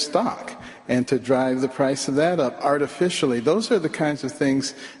back their stock and to drive the price of that up artificially. Those are the kinds of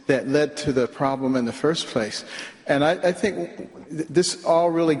things that led to the problem in the first place. And I think this all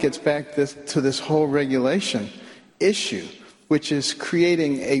really gets back to this whole regulation issue, which is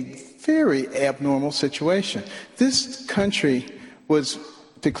creating a very abnormal situation. This country was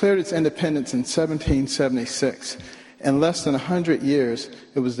declared its independence in 1776. In less than 100 years,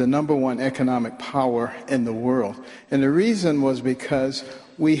 it was the #1 economic power in the world. And the reason was because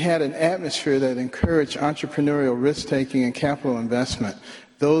we had an atmosphere that encouraged entrepreneurial risk-taking and capital investment.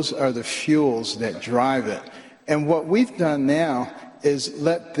 Those are the fuels that drive it. And what we've done now is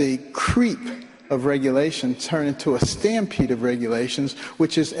let the creep of regulation turn into a stampede of regulations,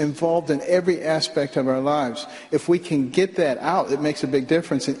 which is involved in every aspect of our lives. If we can get that out, it makes a big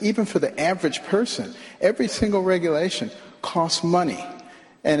difference. And even for the average person, every single regulation costs money,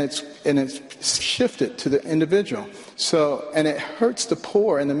 and it's shifted to the individual. So, and it hurts the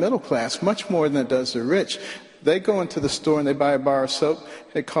poor and the middle class much more than it does the rich. They go into the store and they buy a bar of soap.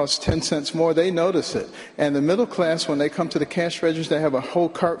 It costs 10 cents more. They notice it. And the middle class, when they come to the cash register, they have a whole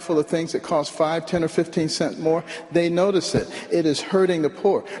cart full of things that cost 5, 10, or 15 cents more. They notice it. It is hurting the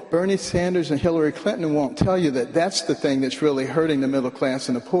poor. Bernie Sanders and Hillary Clinton won't tell you that that's the thing that's really hurting the middle class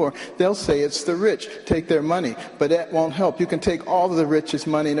and the poor. They'll say it's the rich. Take their money. But that won't help. You can take all of the richest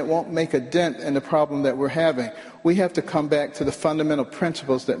money and it won't make a dent in the problem that we're having. We have to come back to the fundamental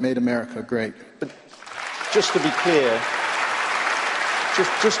principles that made America great. Just to be clear,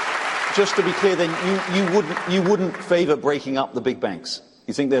 just to be clear, then you wouldn't favour breaking up the big banks.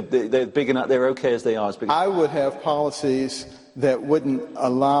 You think they're big enough, they're okay as they are? I would have policies that wouldn't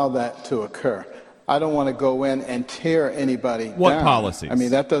allow that to occur. I don't want to go in and tear anybody down. What policies? I mean,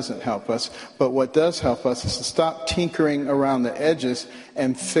 that doesn't help us. But what does help us is to stop tinkering around the edges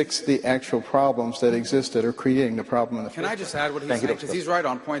and fix the actual problems that exist that are creating the problem in the first place. Can I just add what he's saying? Because he's right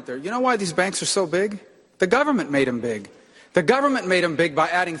on point there. You know why these banks are so big? The government made them big. The government made them big by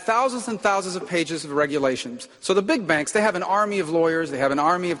adding thousands and thousands of pages of regulations. So the big banks, they have an army of lawyers, they have an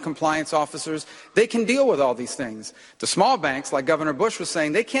army of compliance officers. They can deal with all these things. The small banks, like Governor Bush was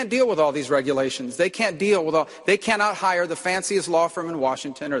saying, they can't deal with all these regulations. They cannot hire the fanciest law firm in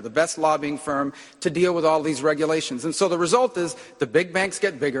Washington or the best lobbying firm to deal with all these regulations. And so the result is the big banks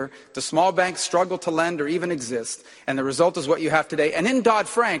get bigger, the small banks struggle to lend or even exist, and the result is what you have today. And in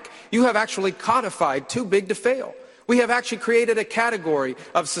Dodd-Frank, you have actually codified too big to fail. We have actually created a category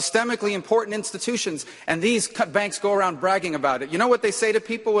of systemically important institutions, and these banks go around bragging about it. You know what they say to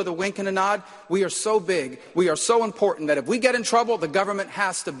people with a wink and a nod? We are so big, we are so important that if we get in trouble, the government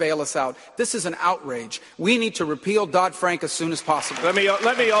has to bail us out. This is an outrage. We need to repeal Dodd-Frank as soon as possible. Let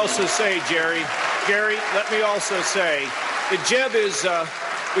me also say, Jerry, let me also say that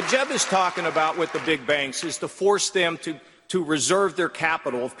what Jeb is talking about with the big banks is to force them to reserve their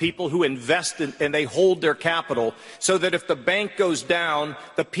capital of people who invest in, and they hold their capital so that if the bank goes down,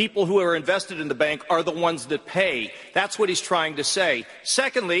 the people who are invested in the bank are the ones that pay. That's what he's trying to say.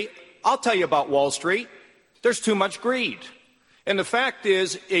 Secondly, I'll tell you about Wall Street. There's too much greed. And the fact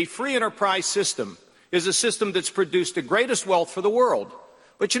is, a free enterprise system is a system that's produced the greatest wealth for the world.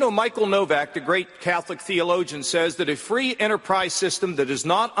 But you know, Michael Novak, the great Catholic theologian, says that a free enterprise system that is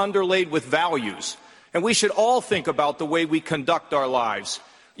not underlaid with values, and we should all think about the way we conduct our lives.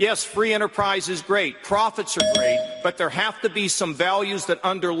 Yes, free enterprise is great. Profits are great. But there have to be some values that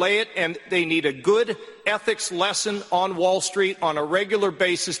underlay it, and they need a good ethics lesson on Wall Street on a regular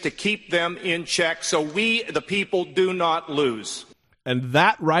basis to keep them in check so we, the people, do not lose. And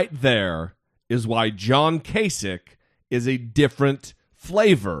that right there is why John Kasich is a different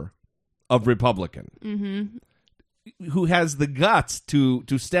flavor of Republican. Who has the guts to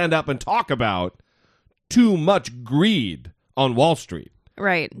stand up and talk about too much greed on Wall Street.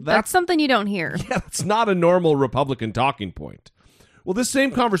 Right. That's something you don't hear. Yeah, it's not a normal Republican talking point. Well, this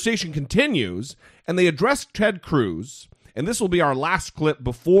same conversation continues, and they address Ted Cruz, and this will be our last clip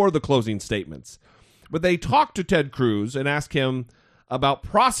before the closing statements. But they talk to Ted Cruz and ask him about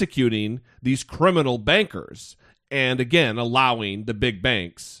prosecuting these criminal bankers and, again, allowing the big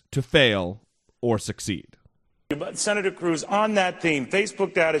banks to fail or succeed. But Senator Cruz, on that theme,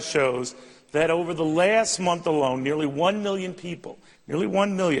 Facebook data shows that over the last month alone, nearly 1 million people, nearly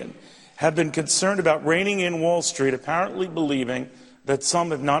 1 million, have been concerned about reining in Wall Street, apparently believing that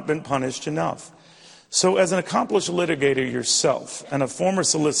some have not been punished enough. So as an accomplished litigator yourself and a former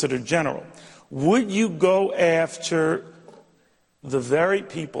Solicitor General, would you go after the very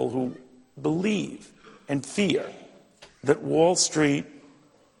people who believe and fear that Wall Street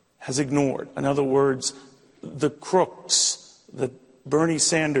has ignored? In other words, the crooks that Bernie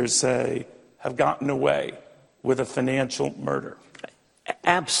Sanders say have gotten away with a financial murder?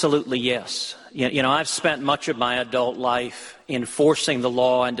 Absolutely, yes. You know, I've spent much of my adult life enforcing the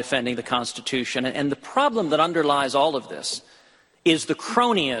law and defending the Constitution. And the problem that underlies all of this is the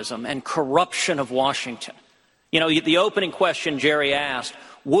cronyism and corruption of Washington. You know, the opening question Jerry asked,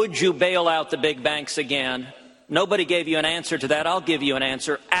 would you bail out the big banks again? Nobody gave you an answer to that. I'll give you an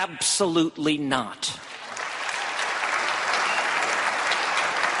answer. Absolutely not.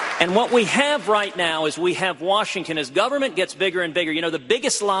 And what we have right now is we have Washington, as government gets bigger and bigger. You know, the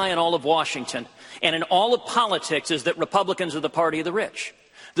biggest lie in all of Washington and in all of politics is that Republicans are the party of the rich.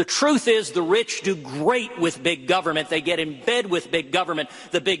 The truth is the rich do great with big government. They get in bed with big government.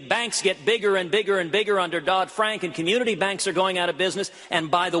 The big banks get bigger and bigger and bigger under Dodd-Frank, and community banks are going out of business.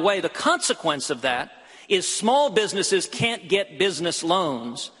 And by the way, the consequence of that is small businesses can't get business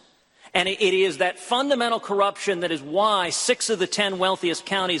loans. And it is that fundamental corruption that is why 6 of the 10 wealthiest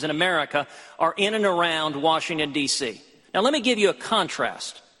counties in America are in and around Washington, D.C. Now, let me give you a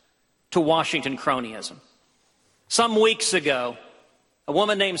contrast to Washington cronyism. Some weeks ago, a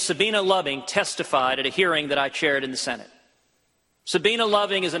woman named Sabina Loving testified at a hearing that I chaired in the Senate. Sabina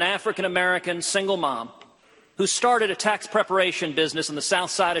Loving is an African-American single mom who started a tax preparation business on the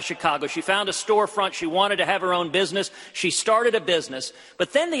south side of Chicago. She found a storefront. She wanted to have her own business. She started a business.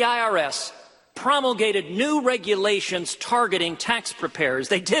 But then the IRS promulgated new regulations targeting tax preparers.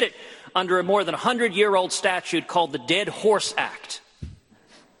 They did it under a more than 100-year-old statute called the Dead Horse Act.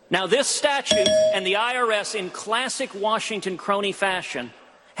 Now, this statute and the IRS, in classic Washington crony fashion,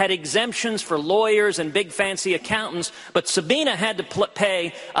 had exemptions for lawyers and big fancy accountants, but Sabina had to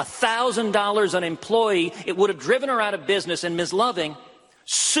pay $1,000 an employee. It would have driven her out of business, and Ms. Loving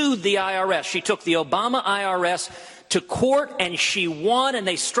sued the IRS. She took the Obama IRS to court, and she won, and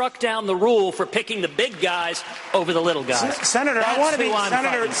they struck down the rule for picking the big guys over the little guys. Senator, I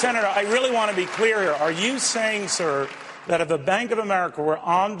really want to be clear here. Are you saying, sir, that if the Bank of America were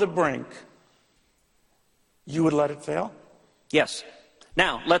on the brink, you would let it fail? Yes.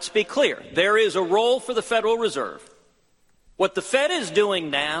 Now, let's be clear. There is a role for the Federal Reserve. What the Fed is doing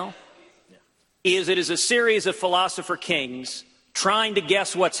now is it is a series of philosopher kings trying to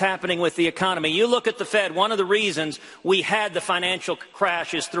guess what's happening with the economy. You look at the Fed, one of the reasons we had the financial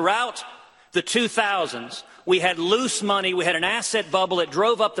crash is throughout the 2000s, we had loose money, we had an asset bubble, it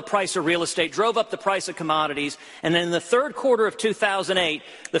drove up the price of real estate, drove up the price of commodities, and then in the third quarter of 2008,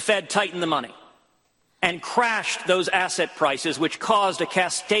 the Fed tightened the money and crashed those asset prices, which caused a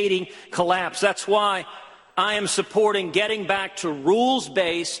cascading collapse. That's why I am supporting getting back to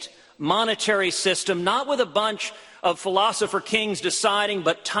rules-based monetary system, not with a bunch of philosopher kings deciding,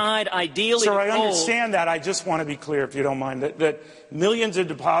 but tied ideally to gold. Sir, I understand that. I just want to be clear, if you don't mind, that millions of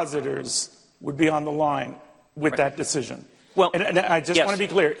depositors would be on the line with that decision. Well, and I just want to be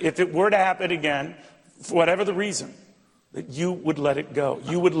clear. If it were to happen again, for whatever the reason, that you would let it go.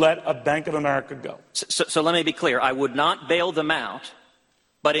 You would let a Bank of America go. So let me be clear. I would not bail them out,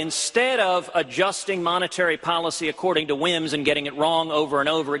 but instead of adjusting monetary policy according to whims and getting it wrong over and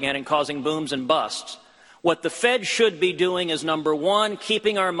over again and causing booms and busts, what the Fed should be doing is, number one,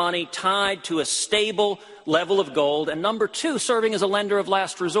 keeping our money tied to a stable level of gold, and number two, serving as a lender of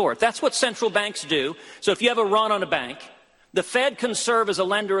last resort. That's what central banks do. So if you have a run on a bank, the Fed can serve as a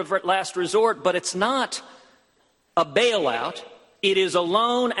lender of last resort, but it's not a bailout. It is a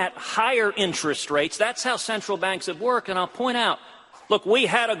loan at higher interest rates. That's how central banks have worked. And I'll point out, look, we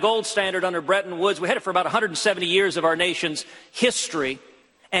had a gold standard under Bretton Woods. We had it for about 170 years of our nation's history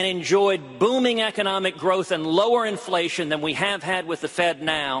and enjoyed booming economic growth and lower inflation than we have had with the Fed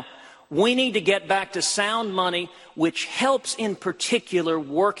now. We need to get back to sound money, which helps in particular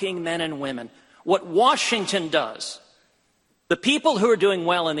working men and women. What Washington does, the people who are doing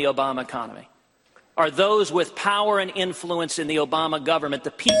well in the Obama economy, are those with power and influence in the Obama government.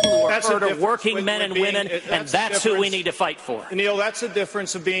 The people who are hurt are working men and women, and that's who we need to fight for. Neil, that's the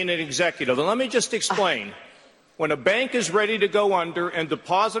difference of being an executive. And let me just explain. When a bank is ready to go under and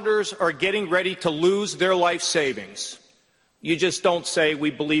depositors are getting ready to lose their life savings, you just don't say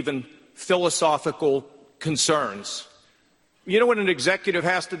we believe in philosophical concerns. You know what an executive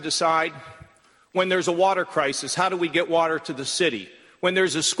has to decide? When there's a water crisis, how do we get water to the city? When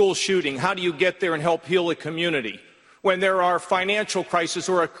there's a school shooting, how do you get there and help heal a community? When there are financial crises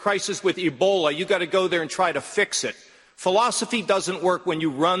or a crisis with Ebola, you got to go there and try to fix it. Philosophy doesn't work when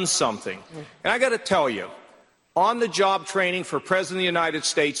you run something. And I got to tell you, on-the-job training for President of the United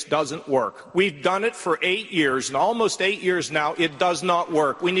States doesn't work. We've done it for 8 years, and almost 8 years now, it does not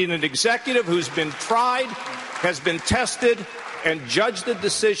work. We need an executive who's been tried, has been tested, and judge the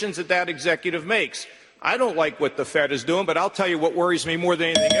decisions that that executive makes. I don't like what the Fed is doing, but I'll tell you what worries me more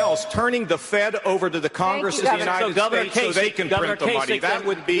than anything else, turning the Fed over to the Congress of the United States so they can print the money. That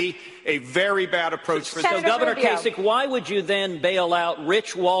would be a very bad approach for them. So, Governor Kasich, why would you then bail out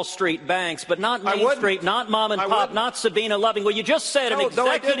rich Wall Street banks, but not Main Street, not mom and pop, not Sabina Loving? Well, you just said an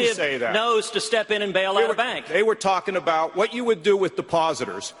executive knows to step in and bail out a bank. They were talking about what you would do with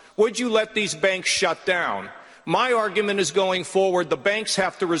depositors. Would you let these banks shut down? My argument is going forward, the banks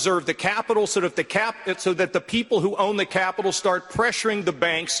have to reserve the capital so that the people who own the capital start pressuring the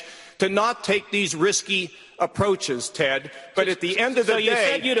banks to not take these risky approaches, Ted. But at the end of the day... So you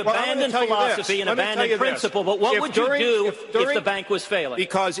said you'd abandon philosophy and abandon principle, but what would you do if the bank was failing?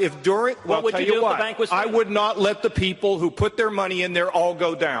 Because if during... What would you do if the bank was failing? I would not let the people who put their money in there all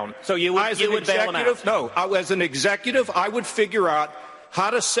go down. So you would bail them out? No. As an executive, I would figure out how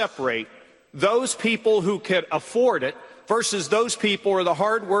to separate those people who could afford it versus those people are the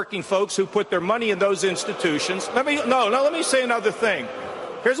hardworking folks who put their money in those institutions. Let me say another thing.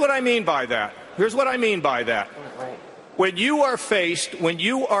 Here's what I mean by that. When you are faced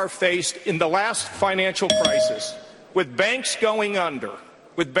in the last financial crisis with banks going under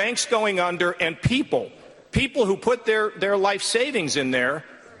and people who put their life savings in there,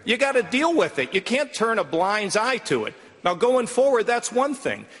 you got to deal with it. You can't turn a blind eye to it. Now, going forward, that's one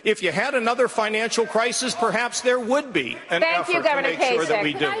thing. If you had another financial crisis, perhaps there would be an effort to make sure that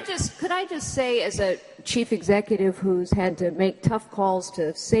we do. Could I just say, as a chief executive who's had to make tough calls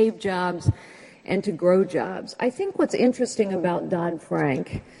to save jobs and to grow jobs, I think what's interesting about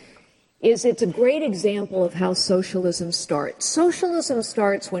Dodd-Frank is it's a great example of how socialism starts. Socialism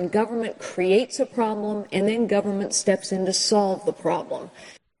starts when government creates a problem and then government steps in to solve the problem.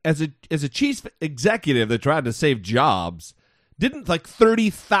 As a chief executive that tried to save jobs, didn't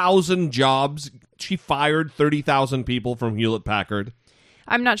 30,000 jobs, she fired 30,000 people from Hewlett-Packard?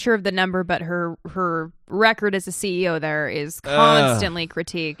 I'm not sure of the number, but her record as a CEO there is constantly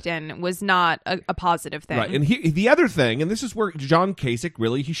critiqued and was not a positive thing. Right, and the other thing, and this is where John Kasich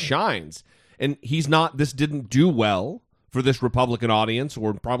really he shines, and this didn't do well for this Republican audience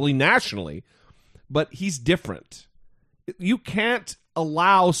or probably nationally, but he's different. You can't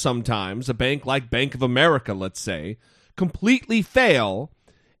allow sometimes a bank like Bank of America, let's say, completely fail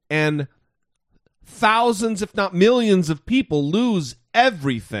and thousands, if not millions of people lose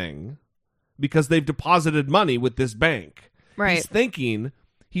everything because they've deposited money with this bank. Right.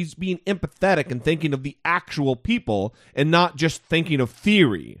 He's being empathetic and thinking of the actual people and not just thinking of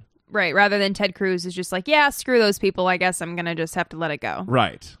theory. Right. Rather than Ted Cruz is just like, yeah, screw those people. I guess I'm going to just have to let it go.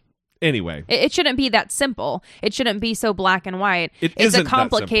 Right. Anyway. It shouldn't be that simple. It shouldn't be so black and white. It's a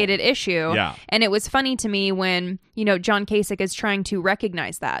complicated issue. Yeah. And it was funny to me when, John Kasich is trying to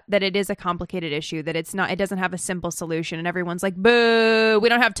recognize that it is a complicated issue, that it doesn't have a simple solution. And everyone's like, boo, we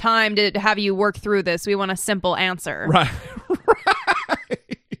don't have time to have you work through this. We want a simple answer. Right.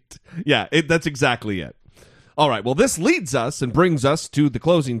 Yeah, that's exactly it. All right. Well, this leads us and brings us to the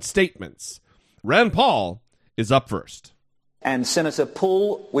closing statements. Rand Paul is up first. And Senator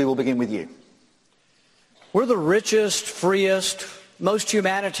Paul, we will begin with you. We're the richest, freest, most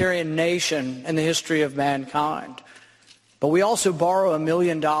humanitarian nation in the history of mankind. But we also borrow $1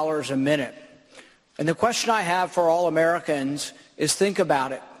 million a minute. And the question I have for all Americans is think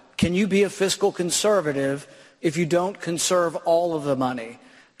about it. Can you be a fiscal conservative if you don't conserve all of the money?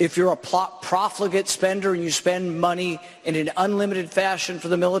 If you're a profligate spender and you spend money in an unlimited fashion for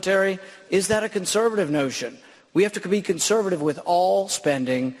the military, is that a conservative notion? We have to be conservative with all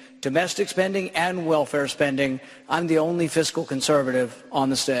spending, domestic spending and welfare spending. I'm the only fiscal conservative on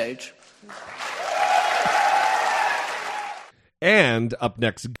the stage. And up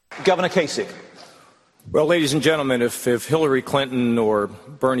next, Governor Kasich. Well, ladies and gentlemen, if Hillary Clinton or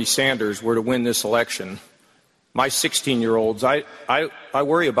Bernie Sanders were to win this election, my 16-year-olds, I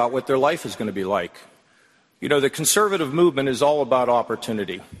worry about what their life is going to be like. The conservative movement is all about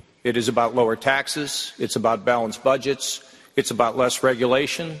opportunity. It is about lower taxes, it's about balanced budgets, it's about less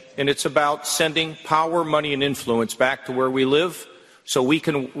regulation, and it's about sending power, money, and influence back to where we live so we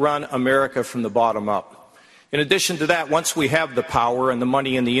can run America from the bottom up. In addition to that, once we have the power and the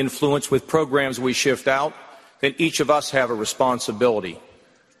money and the influence with programs we shift out, then each of us have a responsibility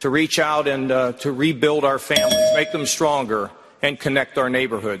to reach out and to rebuild our families, make them stronger, and connect our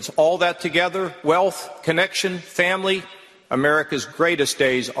neighborhoods. All that together, wealth, connection, family, America's greatest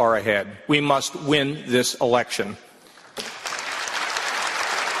days are ahead. We must win this election.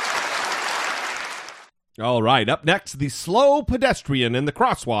 All right, up next, the slow pedestrian in the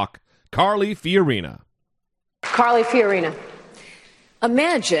crosswalk, Carly Fiorina. Carly Fiorina.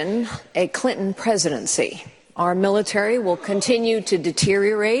 Imagine a Clinton presidency. Our military will continue to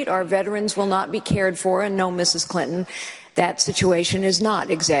deteriorate. Our veterans will not be cared for. And no, Mrs. Clinton, that situation is not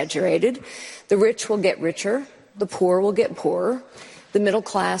exaggerated. The rich will get richer. The poor will get poorer. The middle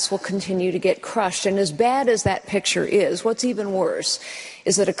class will continue to get crushed. And as bad as that picture is, what's even worse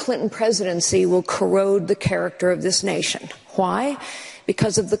is that a Clinton presidency will corrode the character of this nation. Why?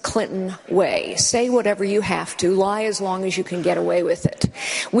 because of the Clinton way. Say whatever you have to, lie as long as you can get away with it.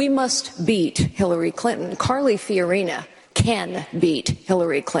 We must beat Hillary Clinton. Carly Fiorina can beat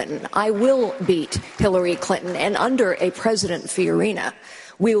Hillary Clinton. I will beat Hillary Clinton. And under a President Fiorina,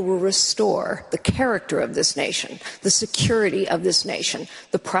 we will restore the character of this nation, the security of this nation,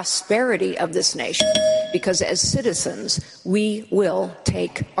 the prosperity of this nation, because as citizens, we will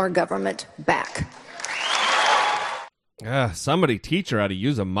take our government back. Somebody teach her how to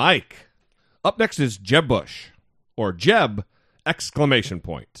use a mic. Up next is Jeb Bush, or Jeb, exclamation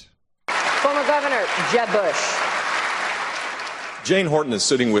point. Former Governor Jeb Bush. Jane Horton is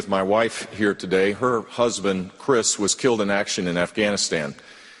sitting with my wife here today. Her husband, Chris, was killed in action in Afghanistan.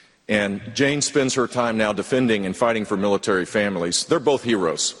 And Jane spends her time now defending and fighting for military families. They're both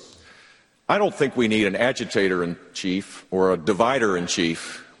heroes. I don't think we need an agitator-in-chief or a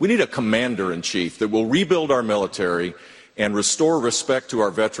divider-in-chief. We need a commander-in-chief that will rebuild our military and restore respect to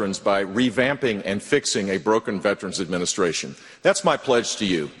our veterans by revamping and fixing a broken Veterans Administration. That's my pledge to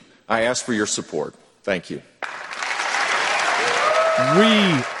you. I ask for your support. Thank you.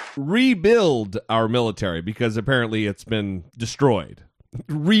 Rebuild our military, because apparently it's been destroyed.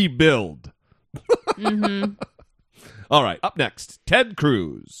 Rebuild. Mm-hmm. All right, up next, Ted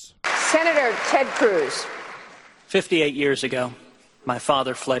Cruz. Senator Ted Cruz. 58 years ago, my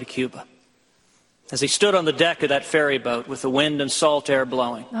father fled Cuba. As he stood on the deck of that ferry boat with the wind and salt air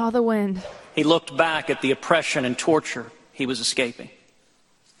blowing, the wind. He looked back at the oppression and torture he was escaping.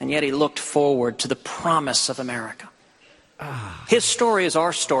 And yet he looked forward to the promise of America. His story is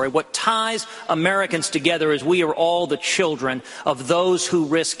our story. What ties Americans together is we are all the children of those who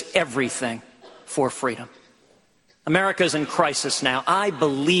risked everything for freedom. America is in crisis now. I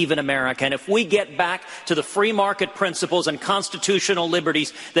believe in America, and if we get back to the free market principles and constitutional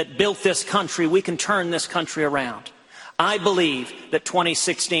liberties that built this country, we can turn this country around. I believe that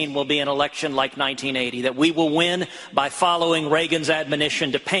 2016 will be an election like 1980, that we will win by following Reagan's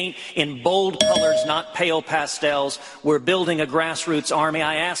admonition to paint in bold colors, not pale pastels. We're building a grassroots army.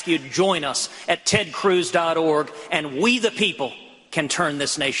 I ask you to join us at tedcruz.org, and we the people can turn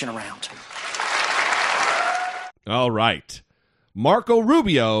this nation around. All right. Marco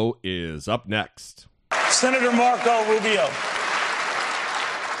Rubio is up next. Senator Marco Rubio.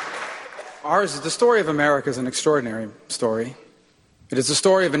 The story of America is an extraordinary story. It is the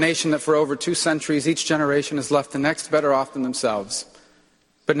story of a nation that for over 2 centuries, each generation has left the next better off than themselves.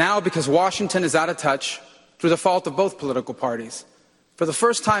 But now, because Washington is out of touch, through the fault of both political parties, for the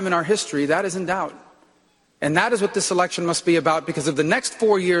first time in our history, that is in doubt. And that is what this election must be about, because if the next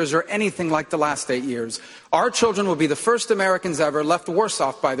 4 years are anything like the last 8 years, our children will be the first Americans ever left worse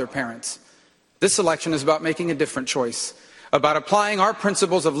off by their parents. This election is about making a different choice, about applying our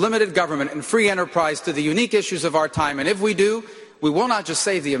principles of limited government and free enterprise to the unique issues of our time. And if we do, we will not just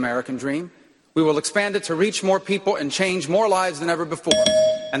save the American dream. We will expand it to reach more people and change more lives than ever before.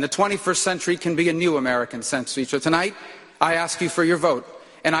 And the 21st century can be a new American century. So tonight, I ask you for your vote.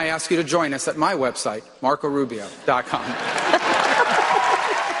 And I ask you to join us at my website, marcorubio.com.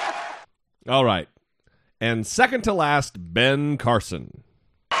 All right. And second to last, Ben Carson.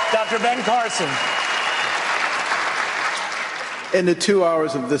 Dr. Ben Carson. In the 2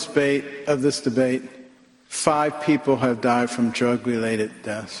 hours of this debate, 5 people have died from drug-related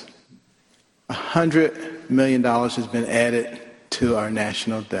deaths. $100 million has been added to our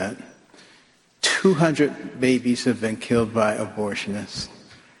national debt. 200 babies have been killed by abortionists.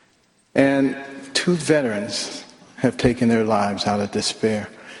 And 2 veterans have taken their lives out of despair.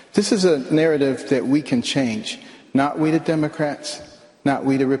 This is a narrative that we can change. Not we the Democrats, not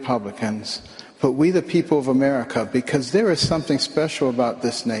we the Republicans, but we the people of America, because there is something special about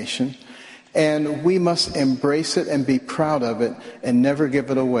this nation, and we must embrace it and be proud of it and never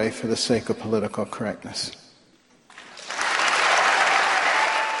give it away for the sake of political correctness.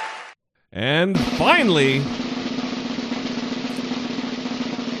 And finally,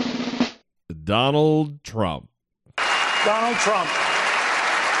 Donald Trump. Donald Trump.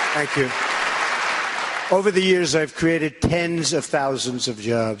 Thank you. Over the years, I've created tens of thousands of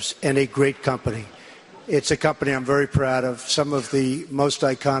jobs and a great company. It's a company I'm very proud of, some of the most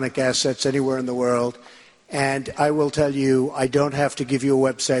iconic assets anywhere in the world. And I will tell you, I don't have to give you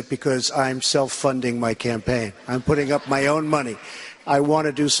a website because I'm self-funding my campaign. I'm putting up my own money. I want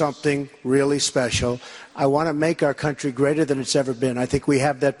to do something really special. I want to make our country greater than it's ever been. I think we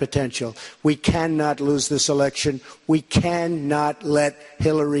have that potential. We cannot lose this election. We cannot let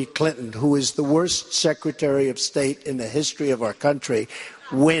Hillary Clinton, who is the worst Secretary of State in the history of our country,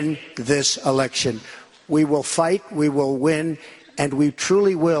 win this election. We will fight, we will win, and we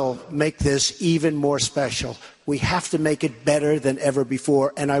truly will make this even more special. We have to make it better than ever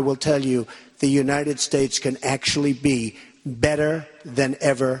before. And I will tell you, the United States can actually be better than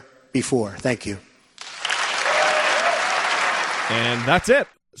ever before. Thank you. And that's it.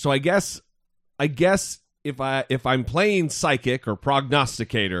 So I guess if I'm playing psychic or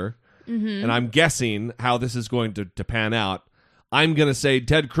prognosticator, and I'm guessing how this is going to pan out, I'm going to say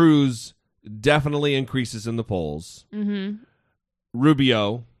Ted Cruz definitely increases in the polls.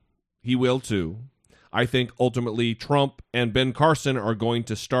 Rubio, he will too. I think ultimately Trump and Ben Carson are going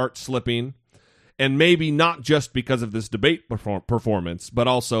to start slipping, and maybe not just because of this debate performance, but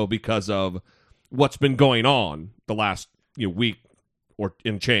also because of what's been going on the last week or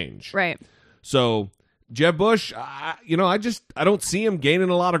in change. Right. So Jeb Bush, I don't see him gaining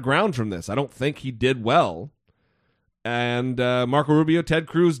a lot of ground from this. I don't think he did well. And Marco Rubio, Ted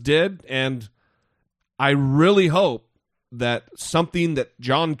Cruz did, and I really hope that something that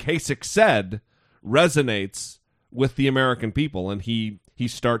John Kasich said resonates with the American people, and he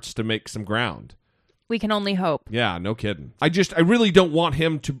starts to make some ground. We can only hope. Yeah, no kidding. I really don't want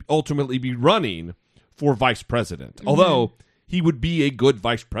him to ultimately be running for vice president, although he would be a good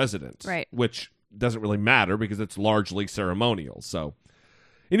vice president, right? Which doesn't really matter because it's largely ceremonial. So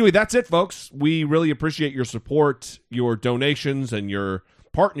anyway, that's it, folks. We really appreciate your support, your donations, and your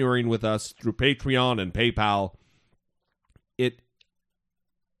partnering with us through Patreon and PayPal.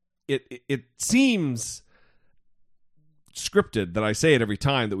 It seems scripted that I say it every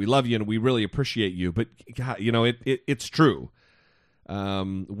time that we love you and we really appreciate you, but God, it's true.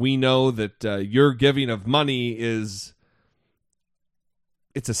 We know that your giving of money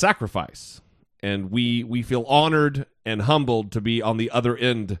it's a sacrifice, and we feel honored and humbled to be on the other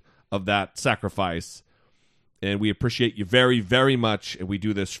end of that sacrifice, and we appreciate you very, very much, and we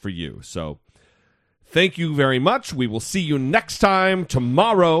do this for you. So thank you very much. We will see you next time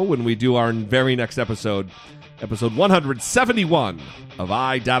tomorrow when we do our very next episode 171 of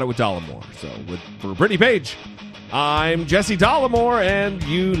I Doubt It with Dollemore. So for Brittany Page, I'm Jesse Dollemore, and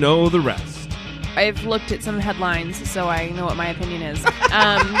you know the rest. I've looked at some headlines, so I know what my opinion is.